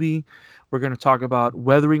Pokemon movie. We're going to talk about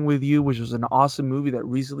Weathering with You, which was an awesome movie that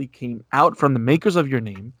recently came out from the makers of Your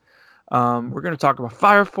Name. We're going to talk about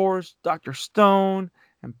Fire Force, Dr. Stone,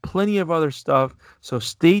 and plenty of other stuff. So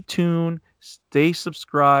stay tuned, stay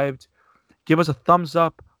subscribed, give us a thumbs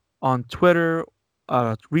up on Twitter,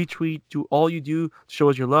 retweet, do all you do to show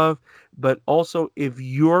us your love. But also, if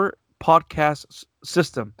your podcast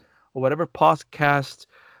system or whatever podcast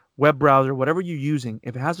web browser, whatever you're using,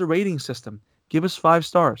 if it has a rating system, give us 5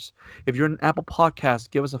 stars. If you're an Apple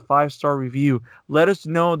Podcast, give us a 5 star review. Let us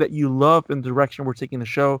know that you love the direction we're taking the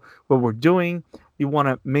show, what we're doing. We want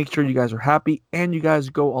to make sure you guys are happy and you guys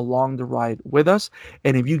go along the ride with us.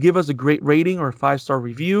 And if you give us a great rating or a 5 star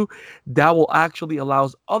review, that will actually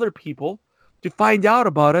allows other people to find out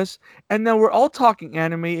about us. And then we're all talking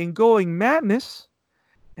anime and going madness.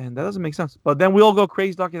 And that doesn't make sense. But then we all go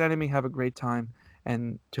crazy talking anime, have a great time.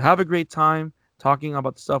 And to have a great time talking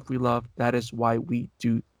about the stuff we love, that is why we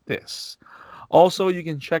do this. Also, you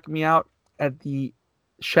can check me out at the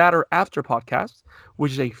Shatter After podcast,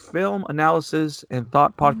 which is a film analysis and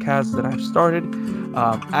thought podcast that I've started.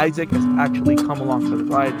 Isaac has actually come along for the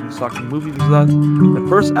ride. He's talking movies with us. The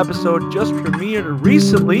first episode just premiered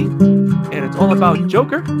recently, and it's all about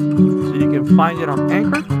Joker. So you can find it on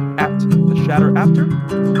Anchor at the Shatter After,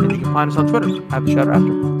 and you can find us on Twitter at the Shatter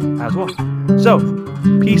After as well. So,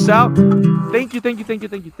 peace out. Thank you, thank you, thank you,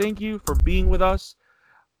 thank you, thank you for being with us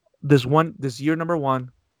this year number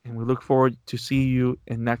one, and we look forward to see you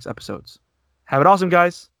in next episodes. Have it awesome,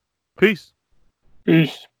 guys. Peace.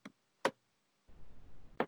 Peace.